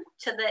on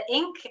to the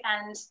ink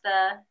and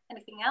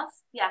anything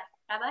else? Yeah,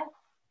 Rabbi?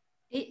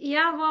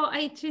 Yeah, well,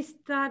 I just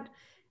thought,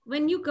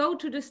 when you go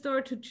to the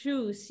store to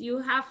choose,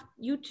 do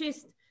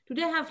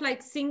they have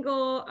like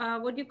single,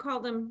 what do you call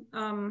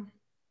them?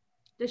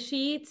 The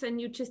sheets, and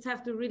you just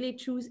have to really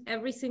choose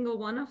every single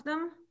one of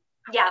them?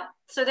 Yeah,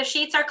 so the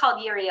sheets are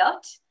called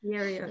yeriot.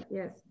 Yeriot,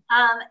 yes.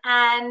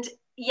 And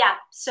yeah,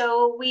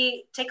 so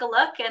we take a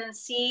look and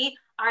see,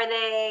 are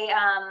they,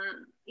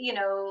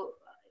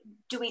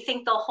 do we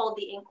think they'll hold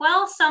the ink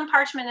well? Some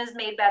parchment is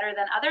made better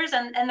than others,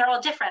 and they're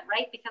all different,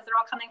 right? Because they're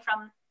all coming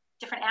from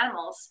different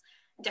animals,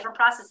 different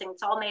processing.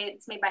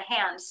 It's made by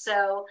hand.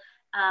 So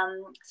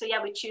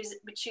yeah, we choose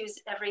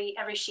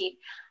every sheet.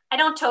 I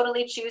don't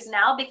totally choose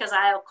now because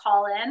I'll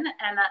call in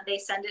and they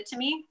send it to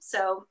me.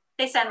 So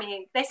they send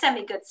me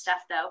good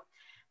stuff though.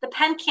 The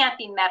pen can't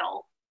be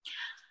metal.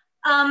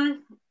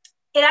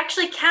 It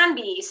actually can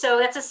be. So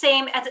it's the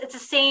same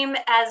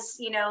as,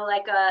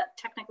 like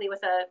technically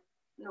with an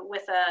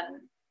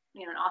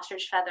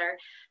ostrich feather.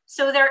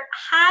 So there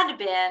had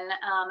been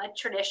a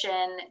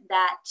tradition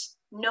that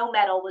no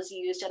metal was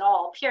used at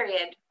all,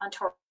 period, on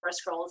Torah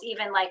scrolls,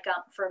 even like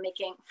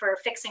for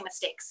fixing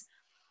mistakes.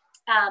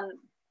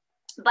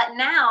 But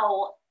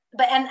now,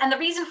 and the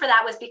reason for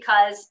that was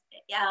because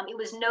it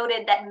was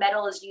noted that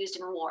metal is used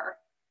in war.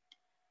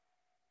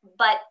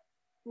 But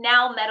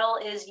now metal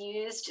is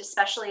used,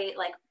 especially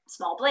like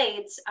small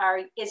blades,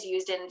 is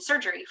used in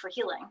surgery for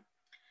healing.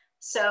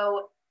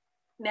 So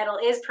metal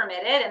is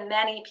permitted, and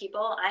many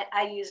people,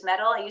 I use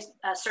metal, I use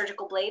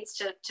surgical blades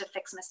to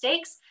fix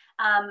mistakes.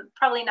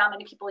 Probably not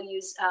many people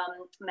use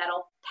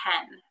metal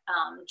pen,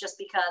 just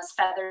because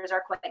feathers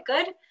are quite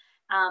good.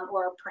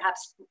 Or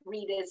perhaps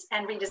reed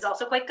is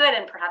also quite good,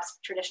 and perhaps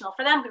traditional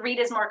for them. Reed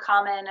is more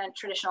common and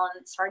traditional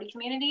in Sephardi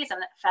communities,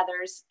 and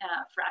feathers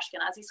for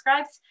Ashkenazi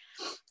scribes.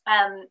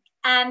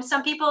 And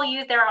some people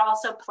there are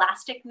also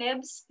plastic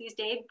nibs these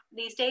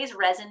days,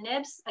 resin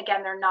nibs.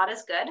 Again, they're not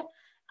as good,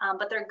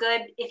 but they're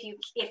good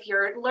if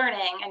you're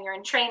learning and you're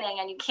in training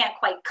and you can't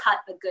quite cut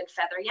a good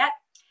feather yet.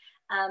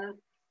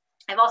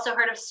 I've also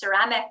heard of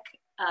ceramic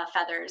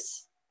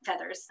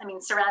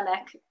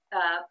ceramic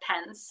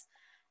pens.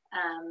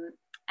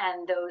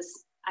 And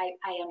those I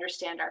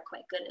understand are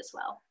quite good as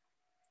well.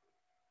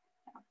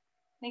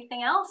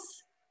 Anything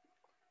else?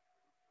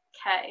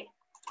 Okay.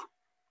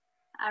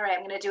 All right,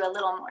 I'm going to do a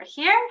little more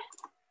here.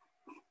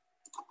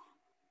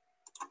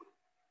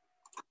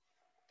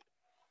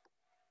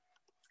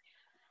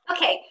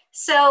 Okay,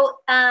 so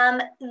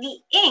the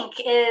ink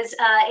is,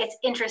 it's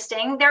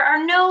interesting. There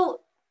are no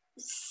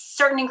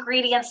certain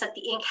ingredients that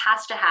the ink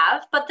has to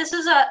have, but this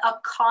is a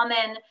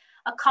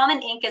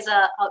common ink is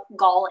a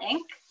gall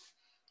ink.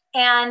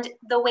 And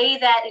the way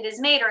that it is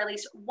made, or at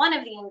least one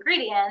of the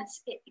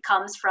ingredients, it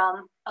comes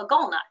from a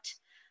gall nut.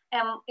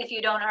 And if you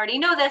don't already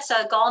know this,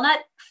 a gall nut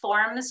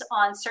forms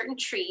on certain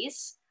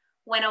trees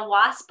when a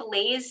wasp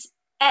lays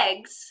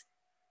eggs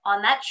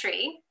on that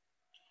tree.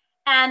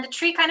 And the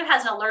tree kind of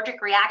has an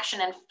allergic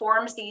reaction and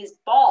forms these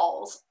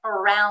balls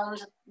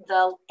around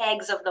the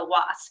eggs of the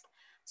wasp.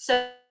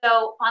 So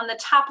on the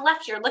top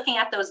left, you're looking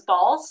at those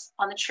balls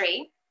on the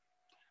tree.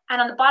 And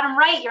on the bottom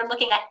right, you're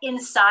looking at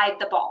inside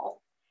the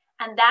ball.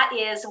 And that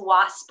is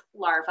wasp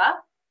larva.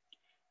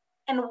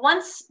 And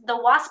once the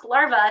wasp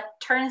larva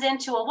turns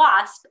into a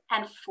wasp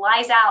and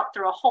flies out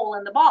through a hole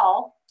in the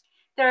ball,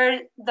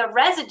 the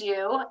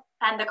residue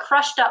and the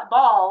crushed up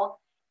ball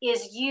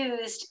is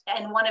used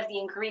in one of the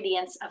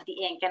ingredients of the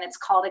ink, and it's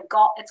called a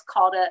gall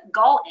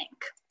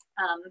ink.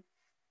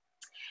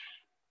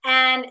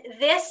 And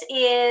this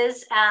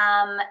is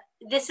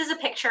a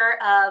picture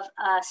of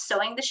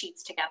sewing the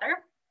sheets together.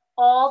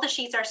 All the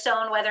sheets are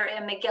sewn, whether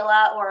in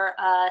Megillah or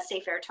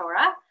Sefer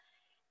Torah,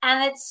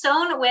 and it's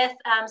sewn with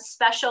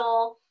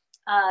special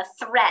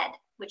thread,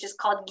 which is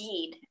called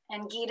gid.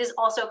 And gid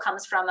also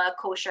comes from a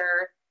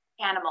kosher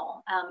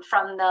animal,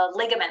 from the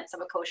ligaments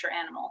of a kosher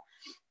animal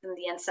in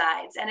the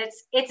insides. And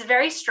it's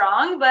very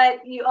strong,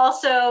 but you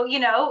also,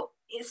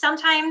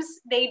 sometimes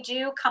they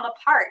do come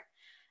apart.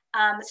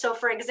 So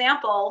for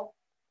example,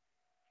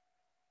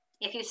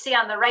 if you see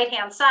on the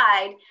right-hand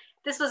side,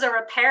 this was a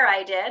repair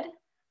I did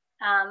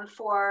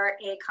for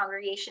a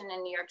congregation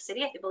in New York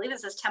City. I believe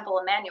this is Temple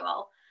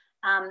Emmanuel.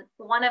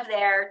 One of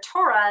their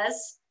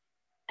Torahs,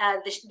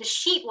 the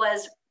sheet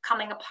was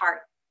coming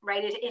apart,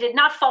 right? It had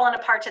not fallen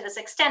apart to this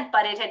extent,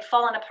 but it had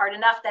fallen apart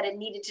enough that it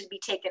needed to be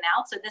taken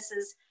out. So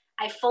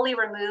I fully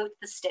removed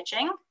the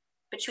stitching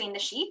between the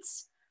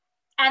sheets,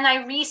 and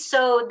I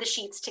re-sewed the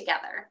sheets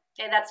together.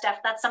 Okay,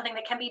 that's something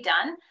that can be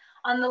done.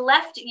 On the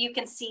left, you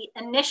can see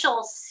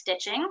initial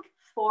stitching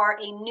for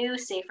a new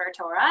Sefer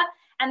Torah,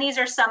 and these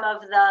are some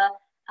of the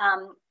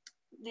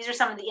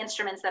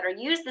instruments that are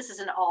used. This is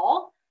an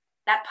awl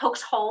that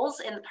pokes holes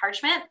in the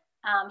parchment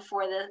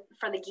for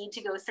the gid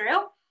to go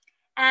through,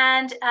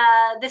 and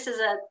this is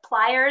a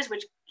pliers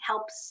which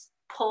helps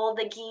pull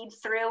the gid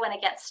through when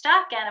it gets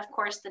stuck, and of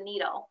course the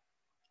needle.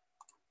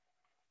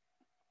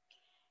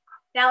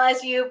 Now,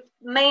 as you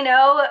may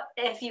know,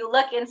 if you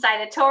look inside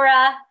a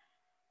Torah,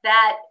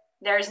 that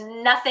there's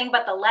nothing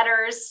but the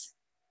letters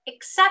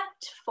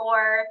except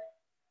for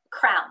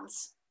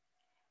crowns.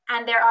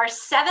 And there are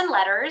 7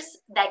 letters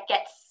that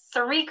get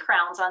 3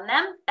 crowns on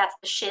them. That's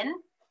the Shin,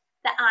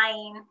 the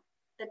Ayin,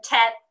 the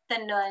Tet, the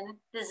Nun,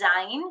 the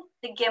Zayin,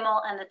 the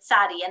Gimel, and the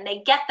Tzadi. And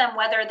they get them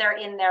whether they're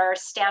in their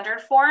standard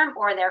form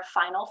or their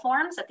final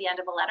forms at the end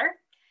of a letter.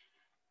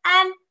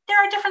 And there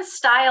are different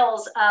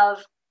styles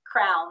of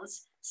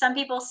crowns. Some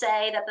people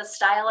say that the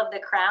style of the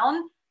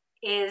crown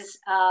is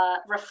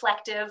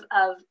reflective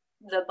of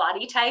the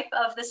body type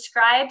of the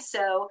scribe.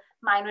 So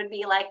mine would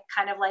be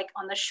kind of like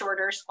on the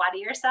shorter,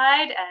 squattier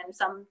side, and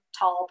some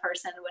tall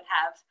person would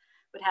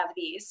have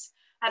these.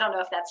 I don't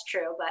know if that's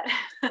true,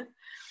 but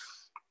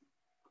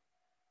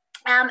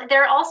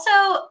there are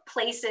also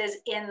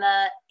places in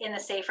the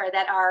Sefer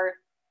that are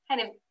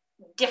kind of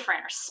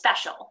different or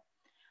special.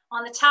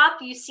 On the top,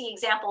 you see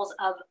examples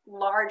of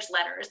large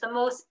letters. The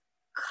most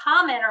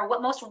common, or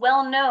what most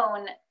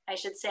well-known, I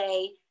should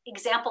say,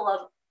 example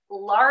of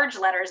large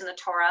letters in the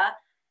Torah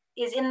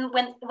is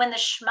when the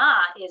Shema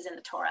is in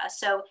the Torah.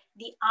 So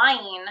the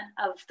Ayin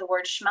of the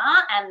word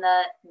Shema and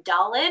the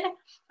Dalid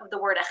of the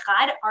word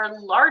Echad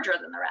are larger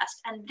than the rest.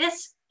 And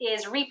this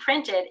is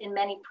reprinted in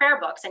many prayer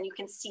books, and you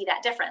can see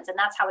that difference. And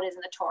that's how it is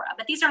in the Torah.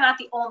 But these are not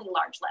the only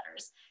large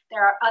letters.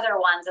 There are other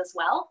ones as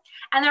well.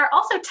 And there are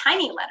also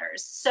tiny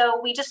letters.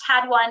 So we just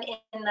had one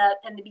in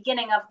the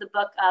beginning of the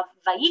book of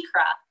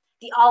Vayikra.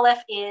 The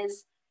Aleph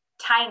is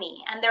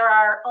tiny. And there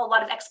are a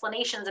lot of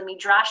explanations and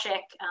midrashic,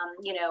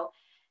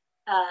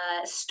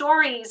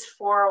 stories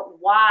for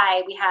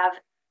why we have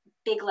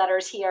big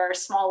letters here,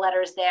 small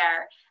letters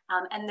there,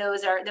 and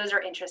those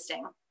are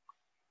interesting.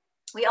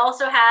 We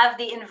also have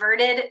the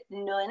inverted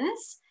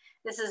nuns.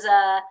 This is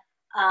a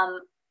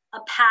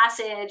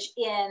passage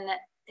in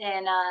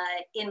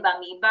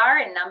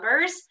Bamidbar, in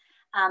Numbers.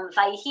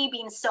 Vayhi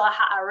bin Soah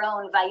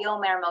Ha'aron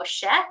Vayomer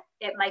Moshe.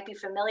 It might be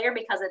familiar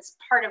because it's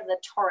part of the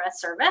Torah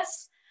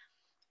service.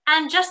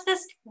 And just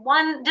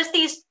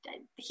these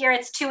here,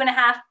 it's 2.5,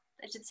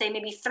 I should say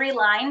maybe 3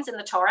 lines in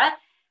the Torah,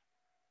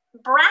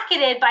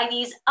 bracketed by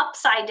these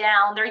upside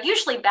down. They're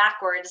usually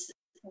backwards.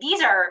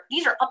 These are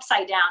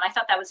upside down. I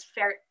thought that was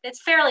fair.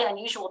 It's fairly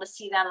unusual to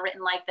see them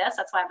written like this.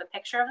 That's why I have a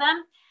picture of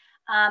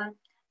them.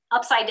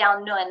 Upside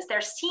down nuns.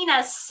 They're seen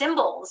as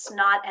symbols,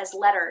 not as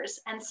letters.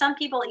 And some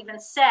people even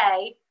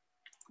say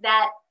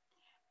that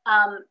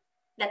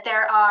that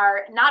there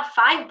are not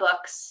 5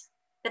 books,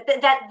 that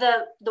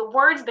the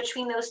words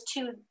between those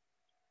 2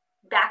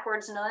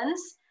 backwards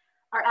nuns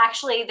are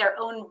actually their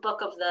own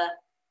book of the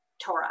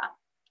Torah.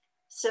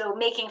 So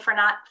making for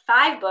not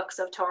 5 books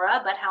of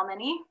Torah, but how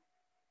many?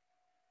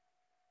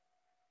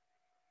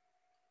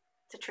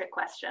 It's a trick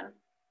question.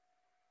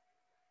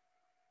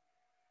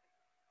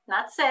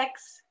 Not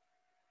 6.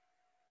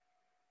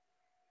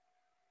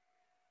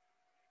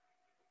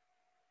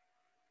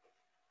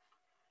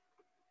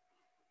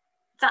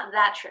 It's not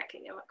that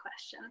tricky of a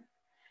question.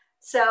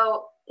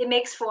 So it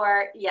makes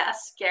for,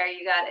 yes, Gary,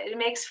 you got it. It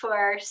makes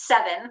for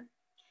 7,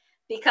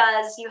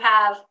 because you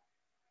have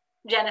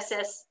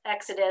Genesis,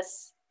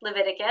 Exodus,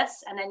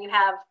 Leviticus, and then you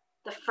have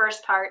the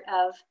first part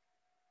of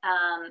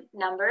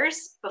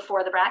Numbers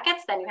before the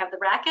brackets, then you have the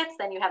brackets,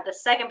 then you have the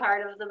second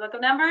part of the book of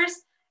Numbers,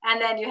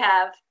 and then you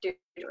have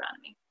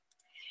Deuteronomy.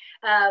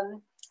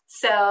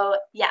 So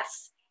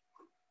yes.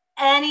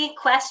 Any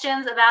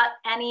questions about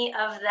any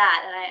of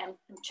that? And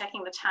I'm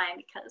checking the time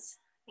because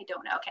I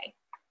don't know. Okay,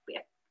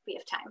 we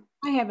have time.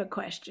 I have a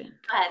question.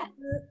 Go ahead.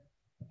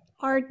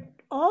 Are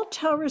all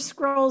Torah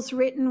scrolls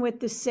written with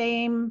the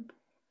same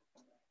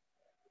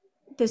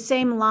the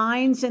same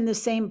lines in the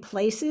same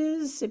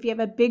places? If you have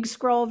a big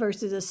scroll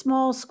versus a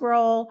small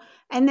scroll,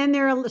 and then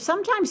there are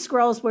sometimes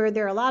scrolls where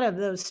there are a lot of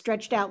those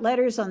stretched out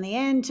letters on the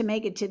end to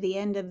make it to the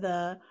end of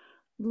the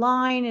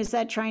line. Is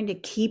that trying to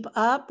keep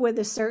up with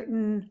a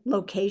certain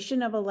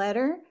location of a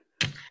letter?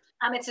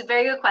 It's a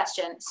very good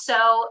question.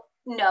 So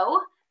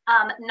no,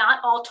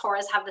 not all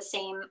Torahs have the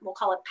same, we'll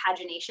call it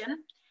pagination.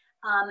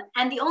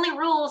 And the only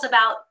rules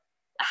about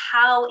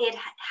how it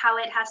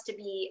has to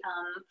be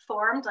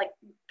formed, like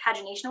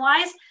pagination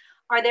wise,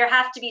 are there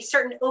have to be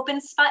certain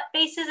open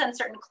spaces and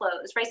certain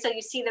closed, right? So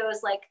you see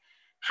those like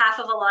half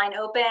of a line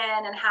open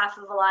and half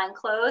of a line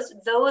closed.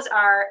 Those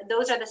are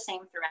the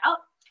same throughout.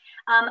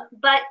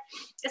 But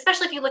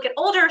especially if you look at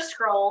older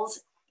scrolls,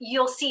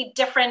 you'll see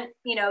different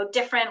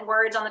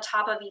words on the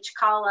top of each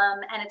column,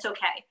 and it's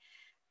okay.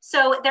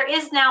 So there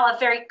is now a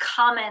very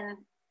common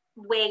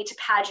way to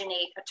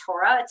paginate a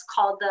Torah. It's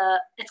called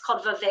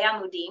Vavei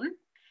Amudim,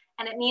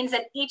 and it means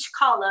that each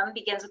column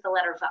begins with the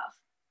letter Vav.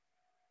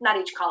 Not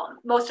each column,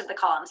 most of the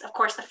columns. Of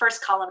course, the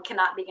first column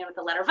cannot begin with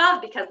the letter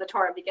Vav because the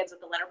Torah begins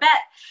with the letter Bet.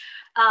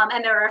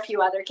 And there are a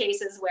few other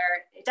cases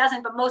where it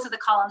doesn't, but most of the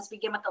columns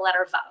begin with the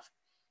letter Vav.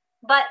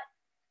 But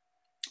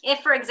if,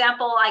 for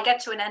example, I get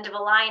to an end of a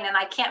line and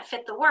I can't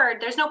fit the word,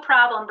 there's no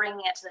problem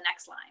bringing it to the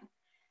next line.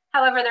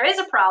 However, there is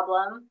a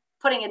problem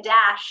putting a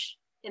dash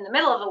in the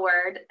middle of a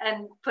word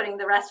and putting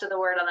the rest of the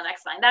word on the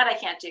next line. That I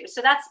can't do.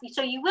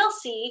 So you will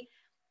see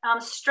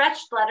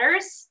stretched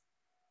letters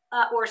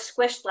or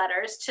squished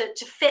letters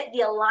to fit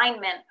the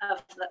alignment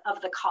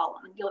of the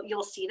column.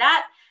 You'll see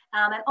that.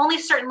 And only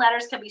certain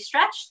letters can be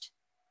stretched.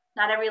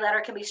 Not every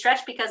letter can be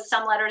stretched because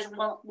some letters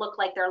won't look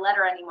like their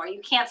letter anymore. You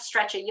can't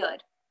stretch a yud,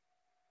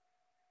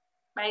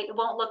 right? It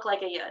won't look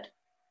like a yud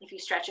if you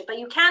stretch it, but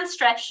you can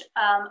stretch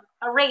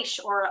a resh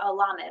or a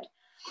lamed.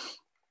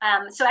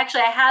 So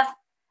actually I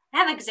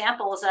have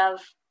examples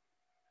of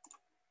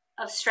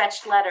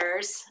stretched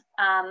letters.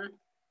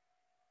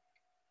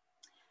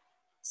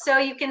 So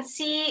you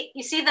see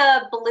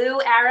the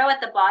blue arrow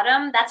at the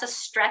bottom, that's a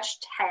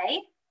stretched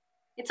hay.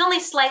 It's only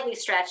slightly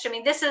stretched. I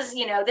mean, this is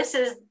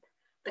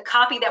the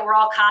copy that we're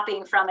all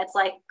copying from. It's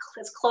like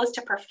as close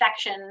to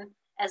perfection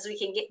as we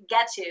can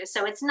get to.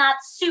 So it's not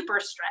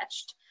super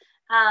stretched,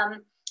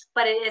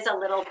 but it is a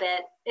little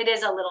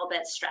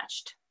bit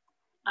stretched.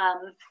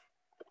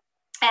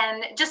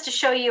 And just to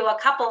show you a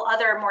couple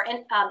other more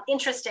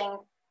interesting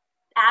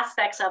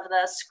aspects of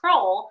the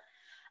scroll,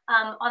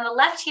 on the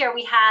left here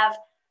we have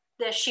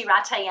the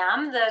Shirat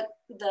Hayam,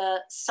 the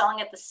Song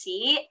at the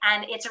Sea,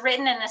 and it's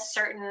written in a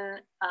certain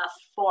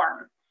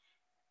form.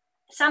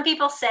 Some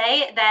people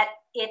say that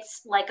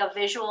it's like a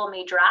visual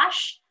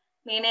midrash,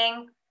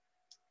 meaning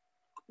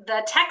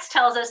the text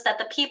tells us that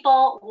the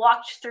people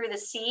walked through the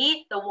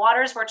sea, the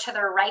waters were to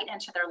their right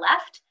and to their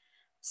left.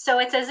 So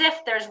it's as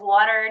if there's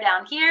water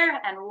down here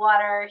and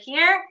water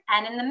here,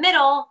 and in the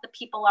middle, the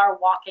people are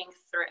walking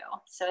through.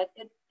 So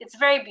it's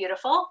very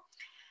beautiful.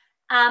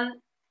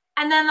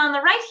 And then on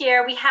the right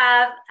here, we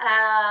have,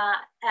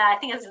 I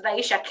think it's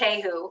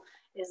Vaishakehu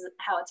is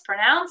how it's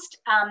pronounced.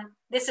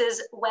 This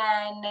is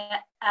when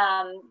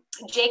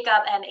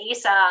Jacob and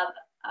Esav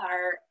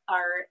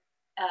are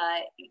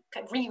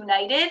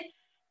reunited,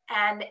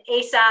 and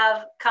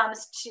Esav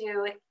comes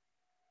to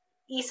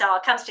Esau,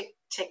 comes to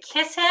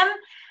kiss him,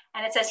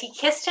 and it says he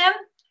kissed him,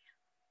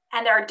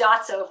 and there are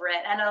dots over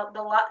it. And a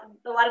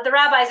lot of the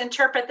rabbis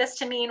interpret this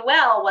to mean,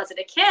 well, was it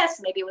a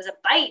kiss? Maybe it was a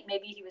bite.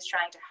 Maybe he was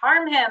trying to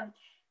harm him.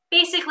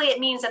 Basically, it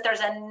means that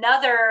there's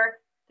another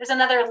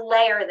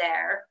layer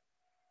there.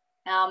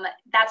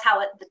 That's how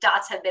the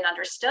dots have been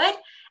understood.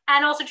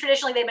 And also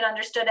traditionally, they've been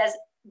understood as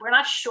we're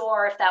not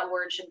sure if that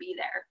word should be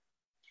there.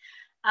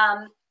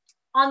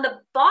 On the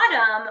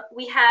bottom,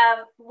 we have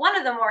one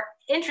of the more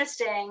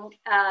interesting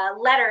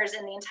letters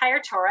in the entire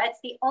Torah.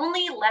 It's the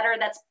only letter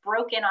that's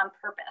broken on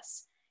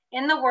purpose.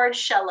 In the word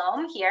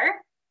shalom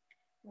here,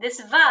 this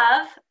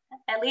vav,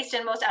 at least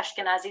in most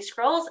Ashkenazi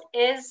scrolls,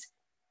 is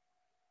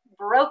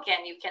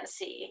broken, you can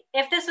see.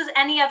 If this was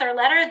any other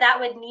letter, that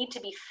would need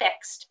to be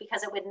fixed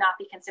because it would not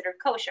be considered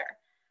kosher.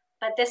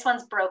 But this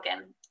one's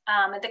broken.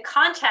 The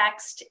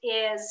context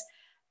is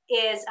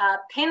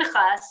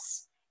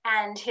Pinchas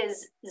and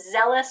his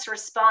zealous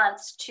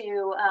response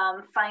to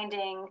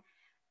finding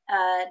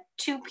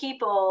two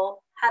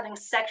people having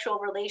sexual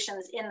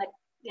relations in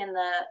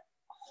the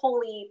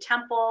holy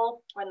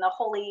temple, or in the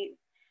holy,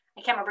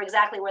 I can't remember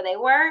exactly where they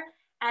were,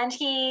 and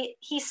he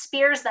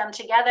spears them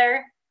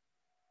together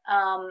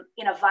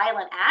in a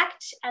violent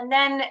act, and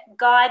then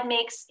God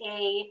makes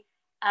a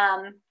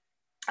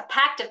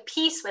pact of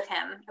peace with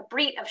him, a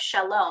brit of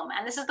shalom,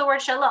 and this is the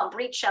word shalom,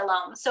 brit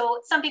shalom. So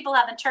some people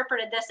have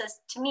interpreted this as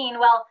to mean,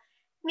 well,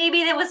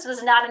 maybe it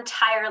was not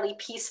entirely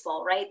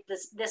peaceful, right?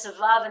 This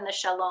vav in the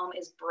shalom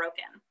is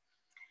broken.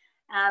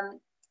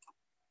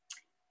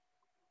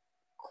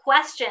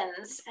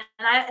 Questions,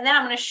 and then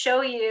I'm going to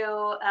show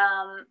you,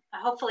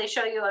 hopefully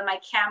show you on my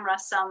camera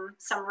some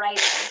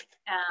writing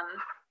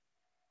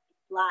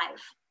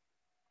live.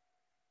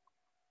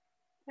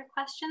 Are there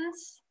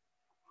questions?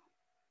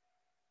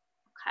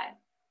 Okay.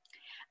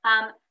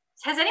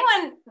 Has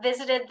anyone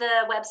visited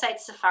the website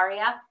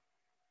Safaria?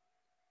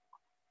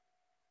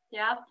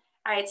 Yeah.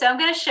 All right. So I'm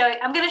going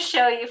to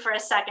show you for a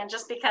second,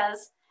 just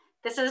because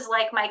this is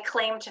like my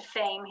claim to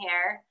fame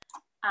here.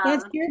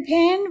 That's your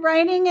pen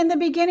writing in the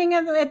beginning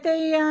of at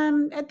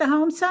the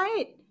home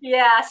site.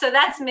 Yeah. So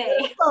that's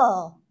me.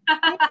 Cool.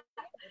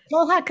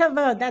 Kol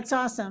hakavod. That's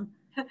awesome.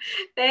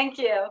 Thank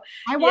you.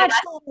 I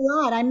watched that a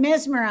lot. I'm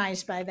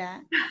mesmerized by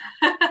that.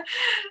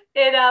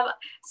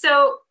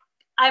 So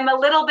I'm a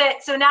little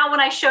bit, so now when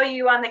I show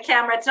you on the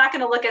camera, it's not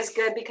going to look as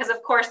good because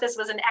of course this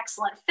was an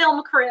excellent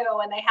film crew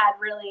and they had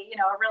really,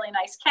 a really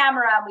nice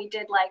camera. We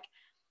did like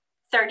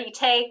 30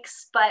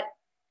 takes, but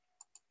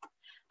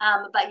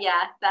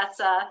yeah,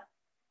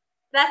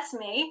 that's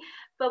me,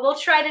 but we'll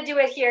try to do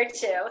it here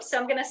too. So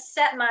I'm going to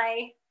set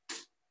my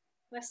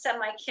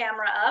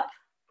camera up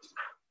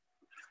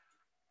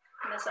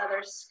on this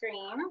other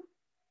screen.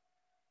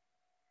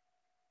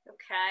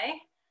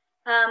 Okay.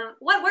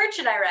 What word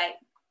should I write?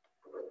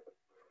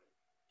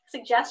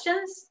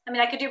 Suggestions? I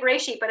mean, I could do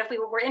Bereshit, but if we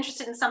were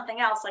interested in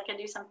something else, I could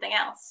do something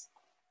else.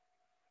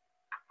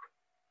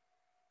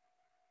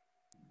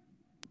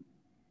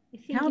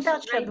 How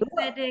about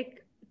Shavuot?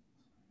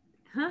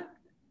 Huh?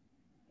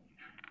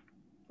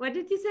 What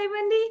did you say,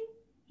 Wendy?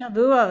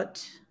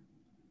 Shavuot.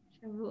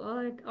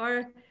 Shavuot,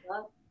 or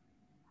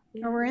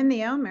we're in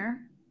the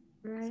Omer.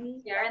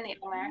 Right. You're in the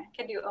Omer. I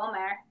could do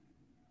Omer.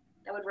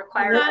 That would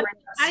require.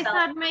 I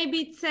thought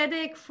maybe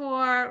tzedek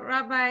for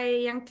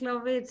Rabbi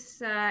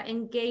Yanklowitz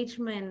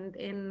engagement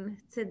in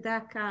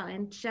tzedakah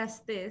and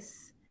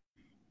justice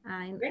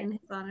in his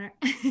honor.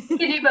 We could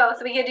do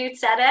both. We could do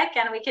tzedek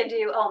and we could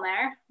do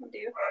Omer.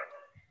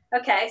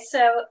 Okay,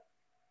 so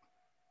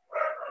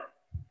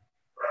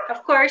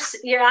of course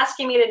you're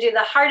asking me to do the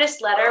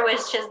hardest letter,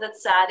 which is the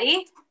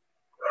tzadi.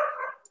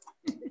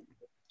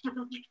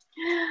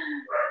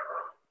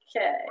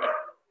 Okay.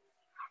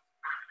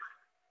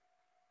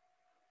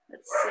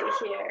 Let's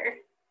see here.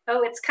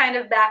 Oh, it's kind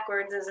of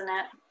backwards, isn't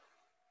it?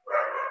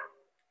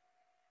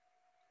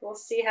 We'll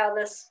see how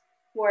this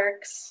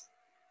works.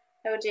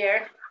 Oh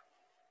dear.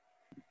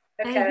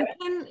 Okay.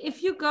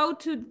 If you go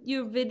to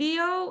your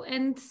video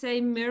and say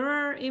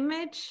mirror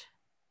image.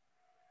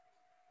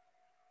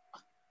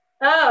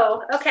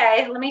 Oh,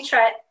 okay. Let me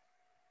try.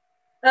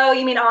 Oh,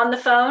 you mean on the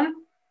phone?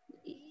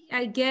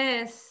 I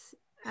guess.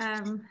 I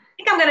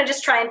think I'm gonna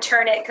just try and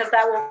turn it because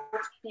that will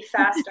be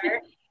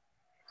faster.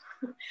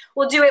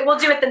 We'll do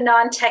it the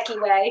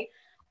non-techie way.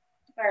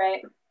 All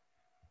right.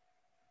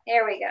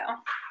 There we go.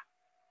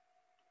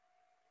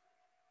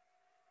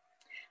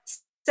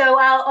 So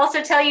I'll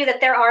also tell you that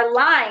there are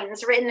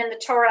lines written in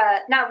the Torah,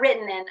 not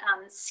written in,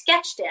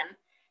 sketched in.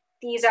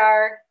 These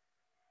are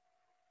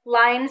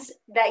lines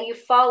that you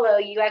follow.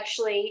 You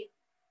actually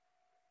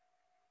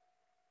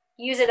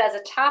use it as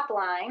a top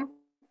line.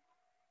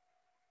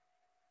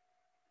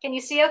 Can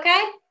you see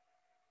okay?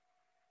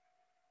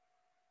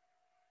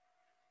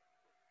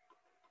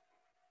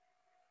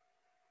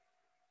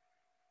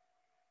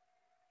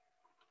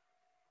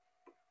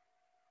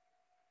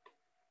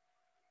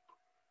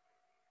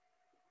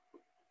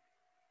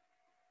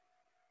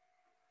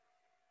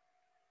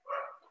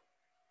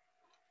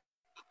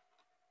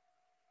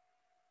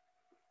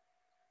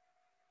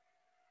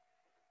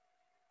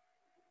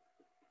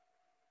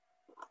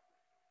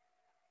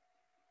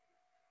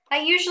 I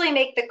usually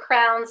make the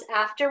crowns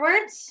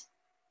afterwards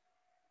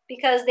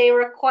because they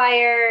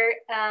require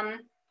a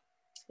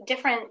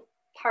different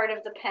part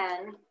of the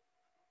pen.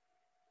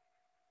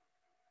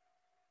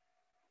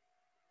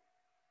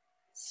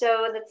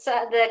 So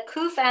the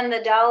kuf and the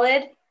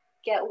dalid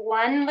get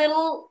one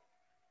little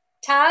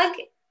tag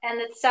and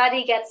the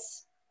tzadi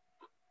gets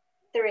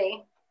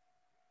 3.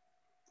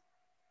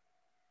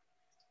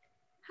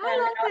 How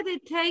long did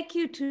it take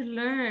you to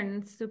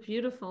learn so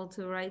beautiful,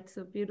 to write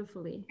so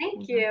beautifully?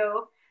 Thank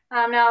you.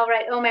 Now I'll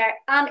write Omer.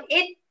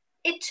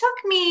 It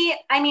took me,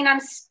 I mean,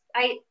 I'm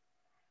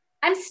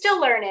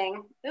still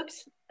learning,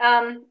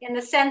 in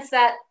the sense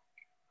that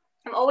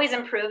I'm always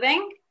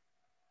improving.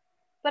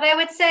 But I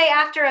would say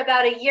after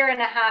about 1.5 years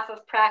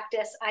of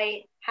practice,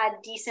 I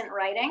had decent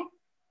writing.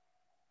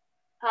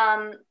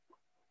 But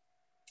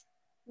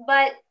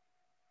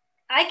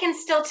I can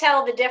still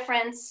tell the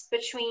difference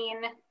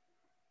between,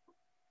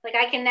 like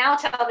I can now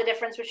tell the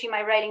difference between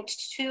my writing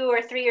 2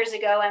 or 3 years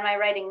ago and my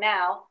writing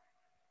now.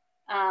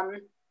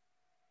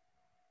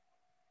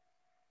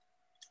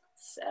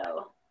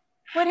 So.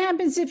 What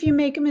happens if you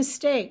make a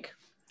mistake?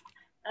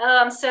 Oh,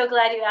 I'm so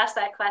glad you asked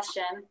that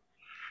question.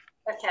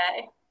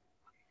 Okay.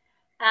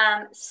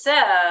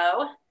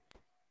 So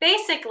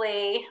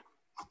basically,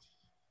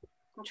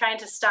 I'm trying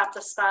to stop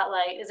the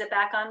spotlight. Is it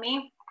back on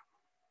me?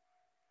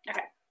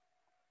 Okay.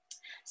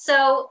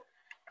 So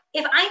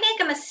if I make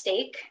a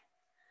mistake,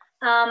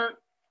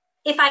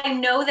 if I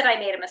know that I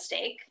made a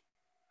mistake,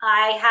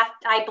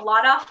 I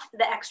blot off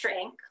the extra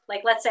ink.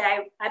 Like let's say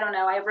I don't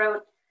know, I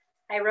wrote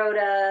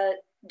a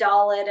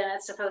Dalet and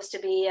it's supposed to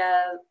be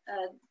a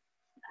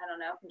I don't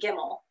know,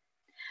 Gimel.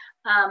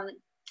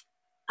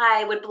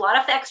 I would blot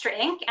off the extra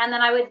ink, and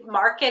then I would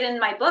mark it in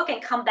my book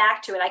and come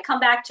back to it. I come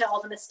back to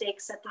all the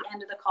mistakes at the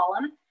end of the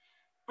column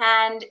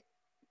and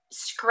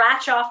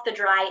scratch off the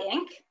dry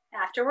ink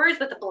afterwards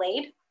with a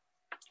blade.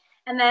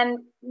 And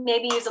then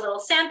maybe use a little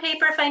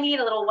sandpaper if I need,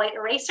 a little white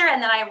eraser,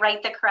 and then I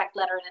write the correct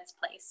letter in its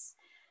place.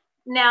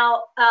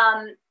 Now,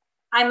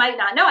 I might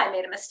not know I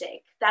made a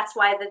mistake. That's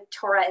why the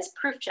Torah is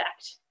proof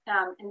checked.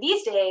 And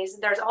these days,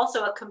 there's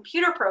also a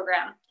computer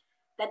program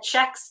that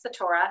checks the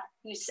Torah.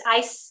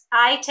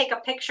 I take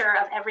a picture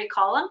of every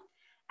column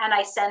and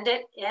I send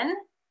it in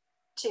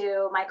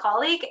to my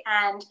colleague,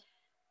 and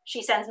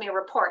she sends me a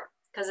report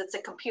because it's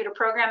a computer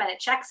program and it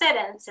checks it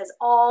and it says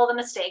all the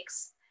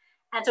mistakes.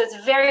 And so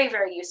it's very,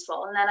 very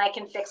useful. And then I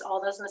can fix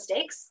all those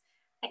mistakes.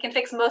 I can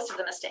fix most of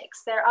the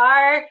mistakes. There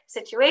are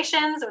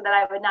situations that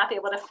I would not be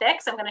able to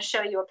fix. I'm going to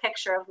show you a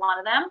picture of one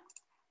of them.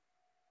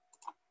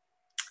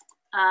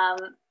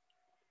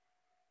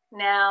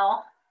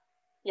 Now,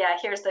 yeah,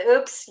 here's the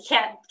oops. You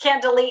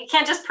can't delete,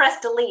 can't just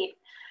press delete.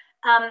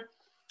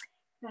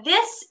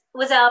 This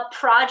was a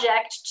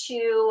project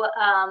to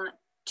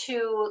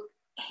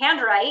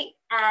handwrite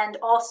and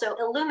also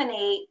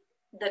illuminate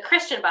the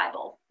Christian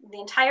Bible, the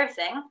entire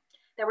thing.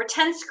 There were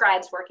 10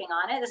 scribes working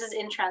on it. This is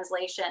in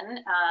translation,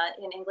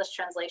 in English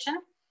translation.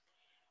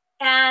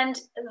 And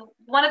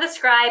one of the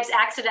scribes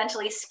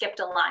accidentally skipped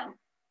a line.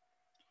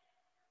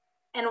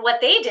 And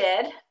what they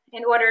did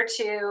in order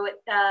to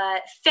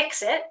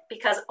fix it,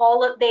 because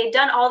they'd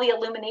done all the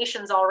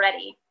illuminations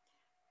already.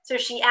 So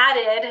she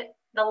added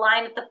the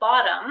line at the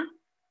bottom,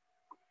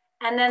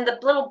 and then the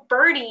little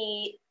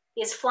birdie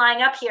is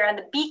flying up here and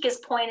the beak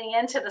is pointing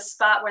into the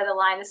spot where the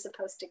line is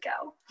supposed to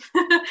go,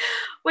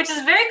 which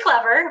is very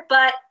clever,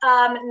 but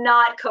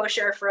not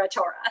kosher for a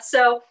Torah.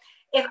 So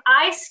if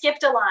I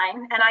skipped a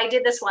line, and I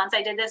did this once,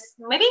 I did this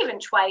maybe even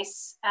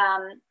twice.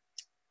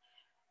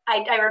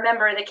 I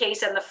remember the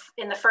case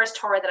in the first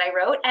Torah that I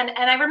wrote, and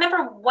I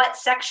remember what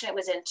section it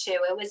was into.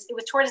 It was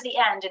towards the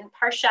end in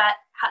Parshat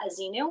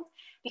Ha'azinu,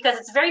 because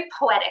it's very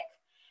poetic.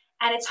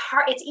 And it's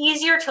hard, it's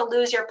easier to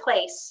lose your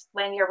place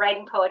when you're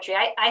writing poetry.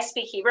 I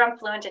speak Hebrew, I'm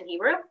fluent in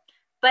Hebrew,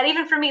 but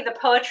even for me, the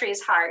poetry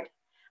is hard.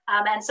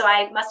 And so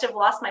I must have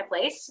lost my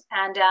place,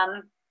 and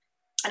I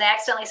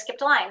accidentally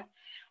skipped a line.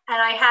 And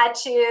I had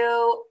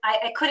to,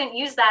 I couldn't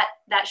use that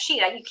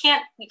sheet. You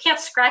can't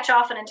scratch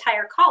off an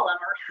entire column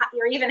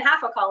or even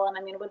half a column.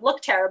 I mean, it would look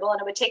terrible and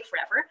it would take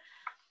forever.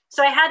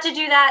 So I had to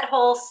do that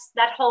whole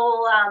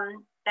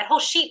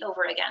sheet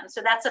over again.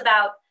 So that's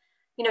about,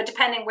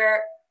 depending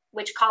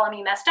which column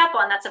you messed up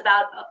on, that's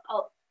about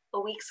a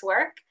week's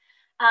work.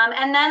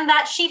 And then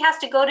that sheet has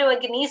to go to a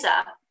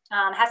geniza,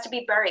 has to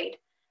be buried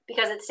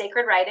because it's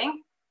sacred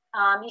writing.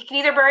 You can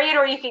either bury it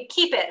or you could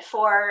keep it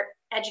for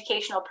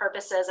educational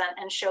purposes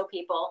and show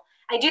people.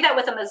 I do that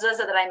with a mezuzah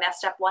that I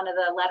messed up one of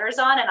the letters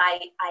on, and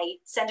I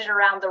send it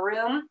around the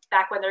room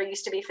back when there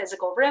used to be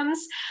physical rooms,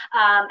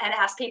 and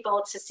ask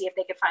people to see if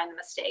they could find the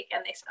mistake,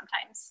 and they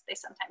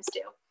sometimes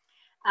do.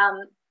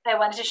 I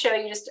wanted to show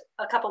you just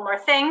a couple more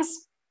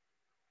things.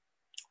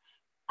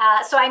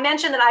 So I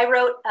mentioned that I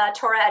wrote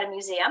Torah at a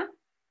museum,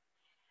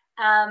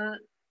 and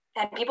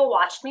people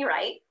watched me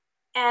write.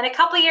 And a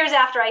couple of years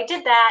after I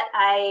did that,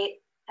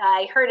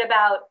 I heard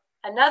about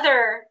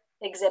another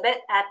exhibit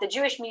at the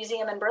Jewish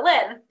Museum in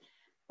Berlin,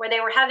 where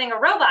they were having a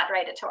robot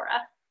write a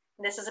Torah.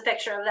 And this is a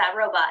picture of that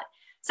robot.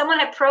 Someone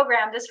had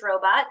programmed this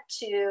robot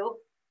to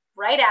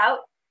write out,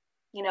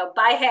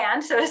 by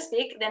hand, so to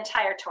speak, the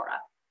entire Torah.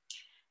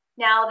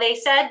 Now, they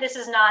said this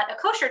is not a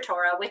kosher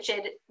Torah, which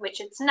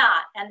it's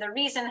not. And the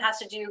reason has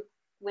to do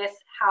with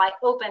how I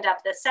opened up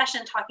the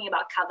session talking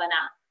about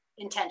kavanah,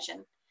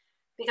 intention.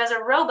 Because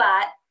a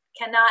robot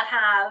cannot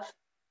have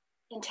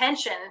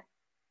intention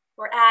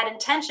or add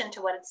intention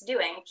to what it's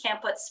doing. It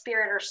can't put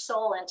spirit or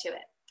soul into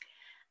it.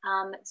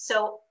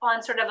 So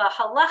on sort of a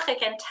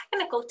halachic and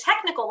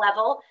technical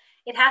level,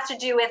 it has to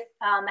do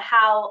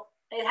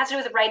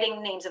with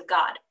writing names of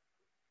God.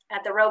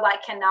 That the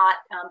robot cannot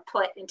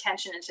put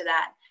intention into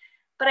that.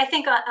 But I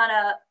think on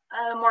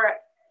a more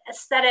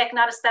aesthetic,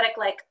 not aesthetic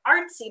like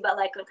artsy, but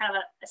like kind of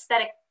an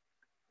aesthetic,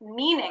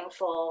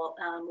 meaningful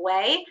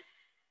way,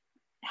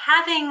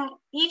 having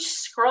each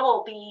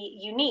scroll be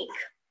unique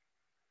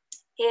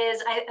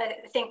is, I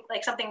think,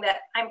 like something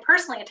that I'm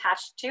personally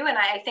attached to, and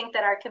I think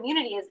that our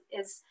community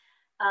is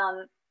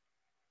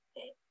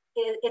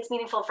it's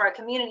meaningful for our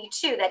community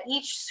too. That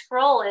each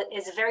scroll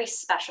is very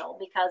special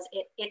because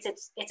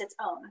it's its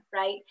own,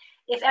 right?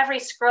 If every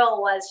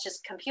scroll was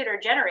just computer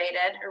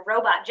generated or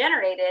robot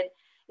generated,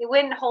 it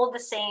wouldn't hold the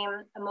same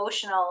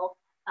emotional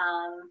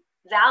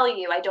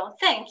value, I don't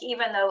think,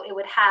 even though it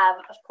would have,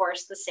 of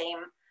course, the same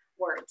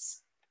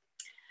words.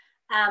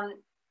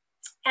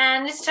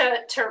 And just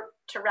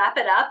to wrap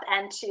it up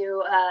and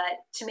to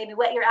maybe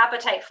whet your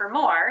appetite for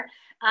more,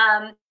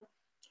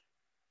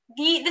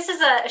 this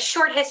is a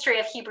short history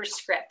of Hebrew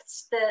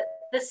scripts.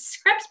 The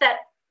script that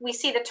we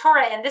see the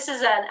Torah in, this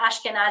is an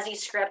Ashkenazi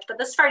script, but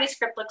the Sephardi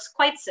script looks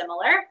quite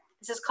similar.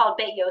 This is called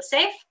Beit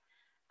Yosef.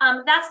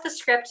 That's the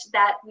script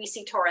that we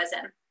see Torahs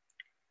in.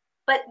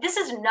 But this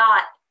is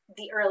not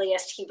the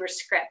earliest Hebrew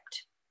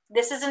script.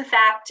 This is in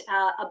fact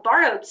a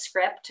borrowed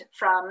script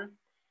from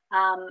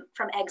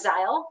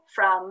exile,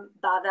 from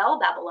Babel,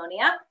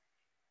 Babylonia,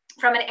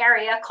 from an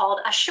area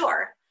called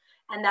Ashur,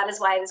 and that is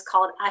why it is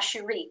called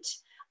Ashurit.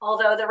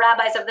 Although the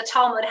rabbis of the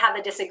Talmud have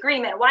a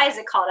disagreement, why is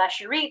it called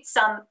Ashurit?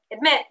 Some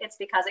admit it's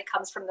because it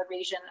comes from the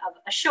region of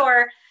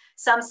Ashur.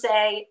 Some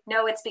say,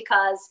 no, it's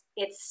because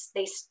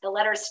the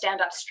letters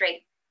stand up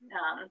straight,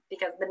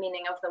 because the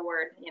meaning of the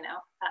word,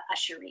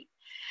 Ashurit.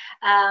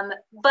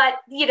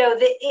 But,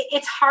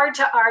 it's hard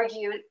to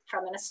argue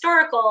from an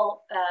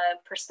historical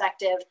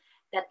perspective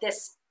that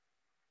this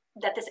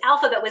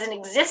alphabet was in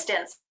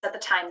existence at the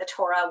time the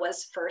Torah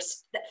was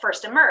first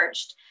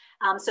emerged.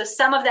 So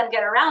some of them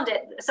get around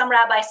it. Some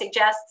rabbi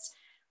suggests,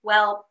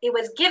 well, it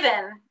was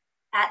given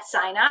at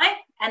Sinai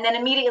and then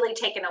immediately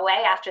taken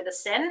away after the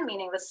sin,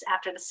 meaning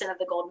after the sin of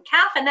the golden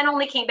calf, and then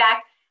only came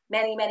back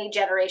many, many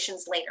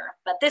generations later.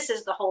 But this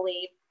is the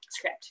Holy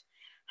Script.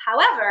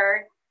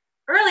 However,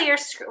 earlier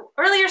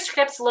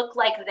scripts look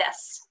like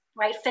this,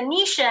 right?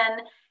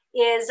 Phoenician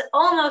is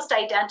almost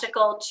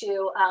identical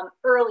to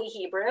early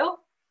Hebrew,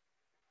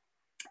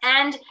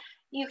 and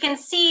you can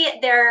see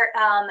they're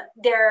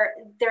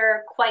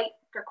quite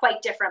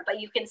different. But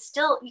you can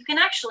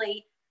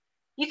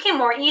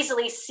more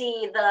easily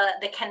see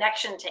the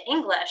connection to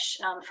English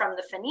from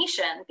the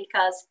Phoenician,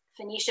 because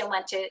Phoenician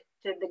went to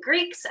the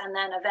Greeks, and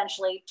then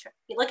eventually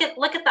look at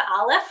the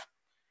Aleph,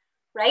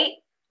 right?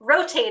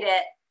 Rotate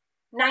it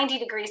 90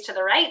 degrees to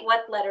the right.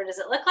 What letter does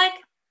it look like?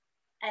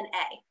 An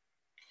A.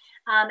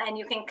 And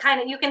you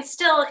can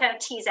still kind of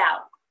tease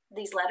out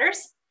these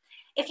letters.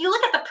 If you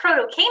look at the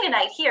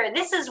Proto-Canaanite here,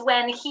 this is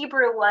when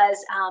Hebrew was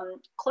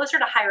closer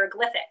to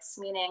hieroglyphics,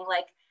 meaning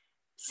like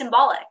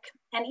symbolic,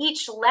 and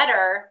each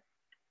letter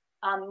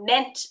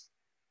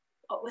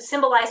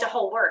symbolized a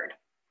whole word.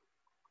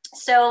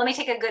 So let me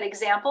take a good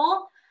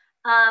example.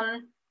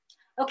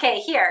 Okay,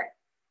 here,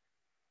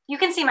 you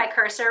can see my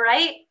cursor,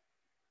 right?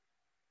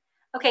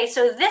 Okay,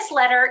 so this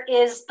letter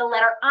is the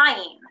letter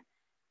Ayin.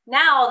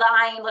 Now the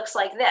Ayin looks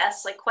like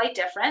this, like quite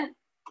different.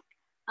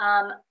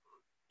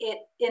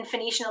 In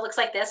Phoenician, it looks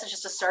like this. It's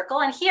just a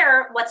circle. And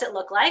here, what's it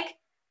look like?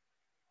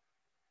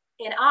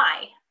 An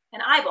eye,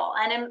 an eyeball.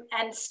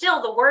 And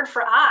still, the word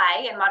for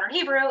eye in modern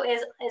Hebrew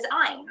is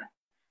ayin.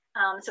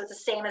 So it's the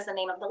same as the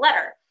name of the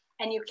letter.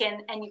 And you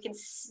can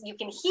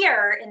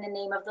hear in the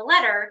name of the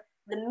letter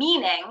the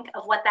meaning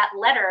of what that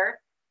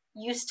letter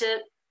used to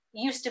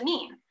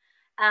mean.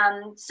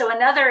 So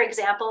another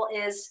example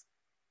is,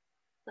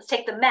 let's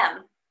take the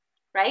mem,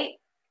 right?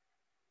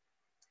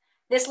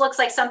 This looks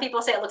like, some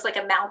people say it looks like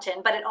a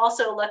mountain, but it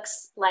also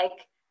looks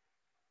like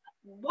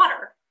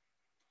water.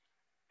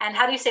 And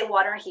how do you say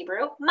water in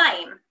Hebrew?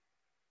 Maim.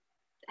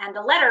 And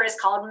the letter is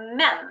called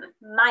mem,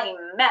 maim,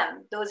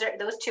 mem. Those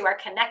two are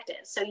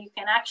connected. So you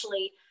can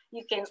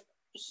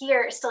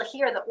still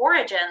hear the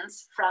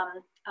origins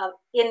from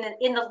in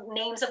the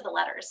names of the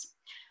letters.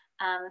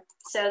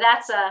 So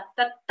that's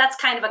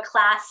kind of a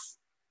class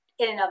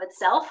in and of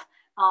itself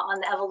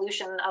on the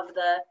evolution of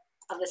the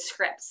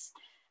scripts.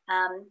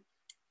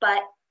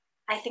 But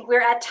I think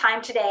we're at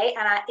time today,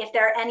 and if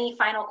there are any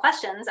final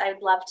questions, I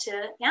would love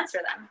to answer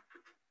them.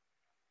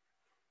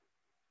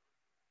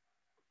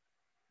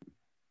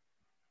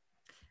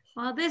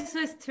 Well, this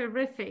was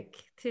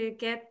terrific to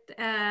get,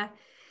 a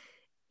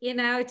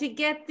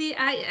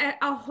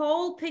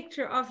whole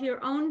picture of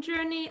your own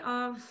journey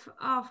of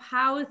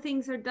how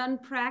things are done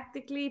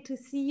practically, to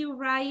see you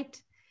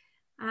write.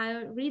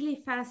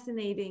 Really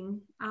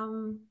fascinating.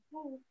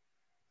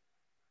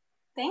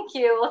 Thank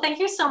you. Well, thank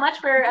you so much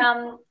for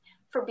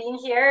being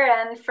here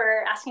and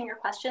for asking your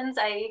questions.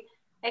 I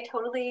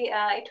totally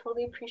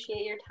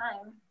appreciate your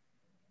time.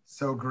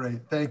 So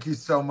great. Thank you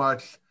so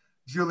much.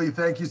 Julie,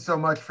 thank you so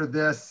much for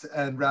this.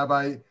 And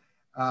Rabbi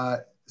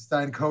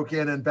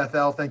Stein-Koken and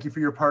Beth-El, thank you for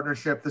your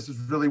partnership. This was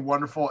really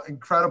wonderful,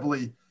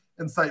 incredibly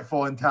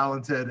insightful and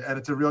talented. And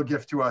it's a real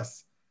gift to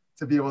us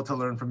to be able to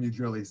learn from you,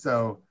 Julie.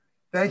 So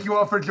thank you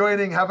all for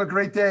joining. Have a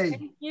great day.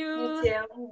 Thank you. You too.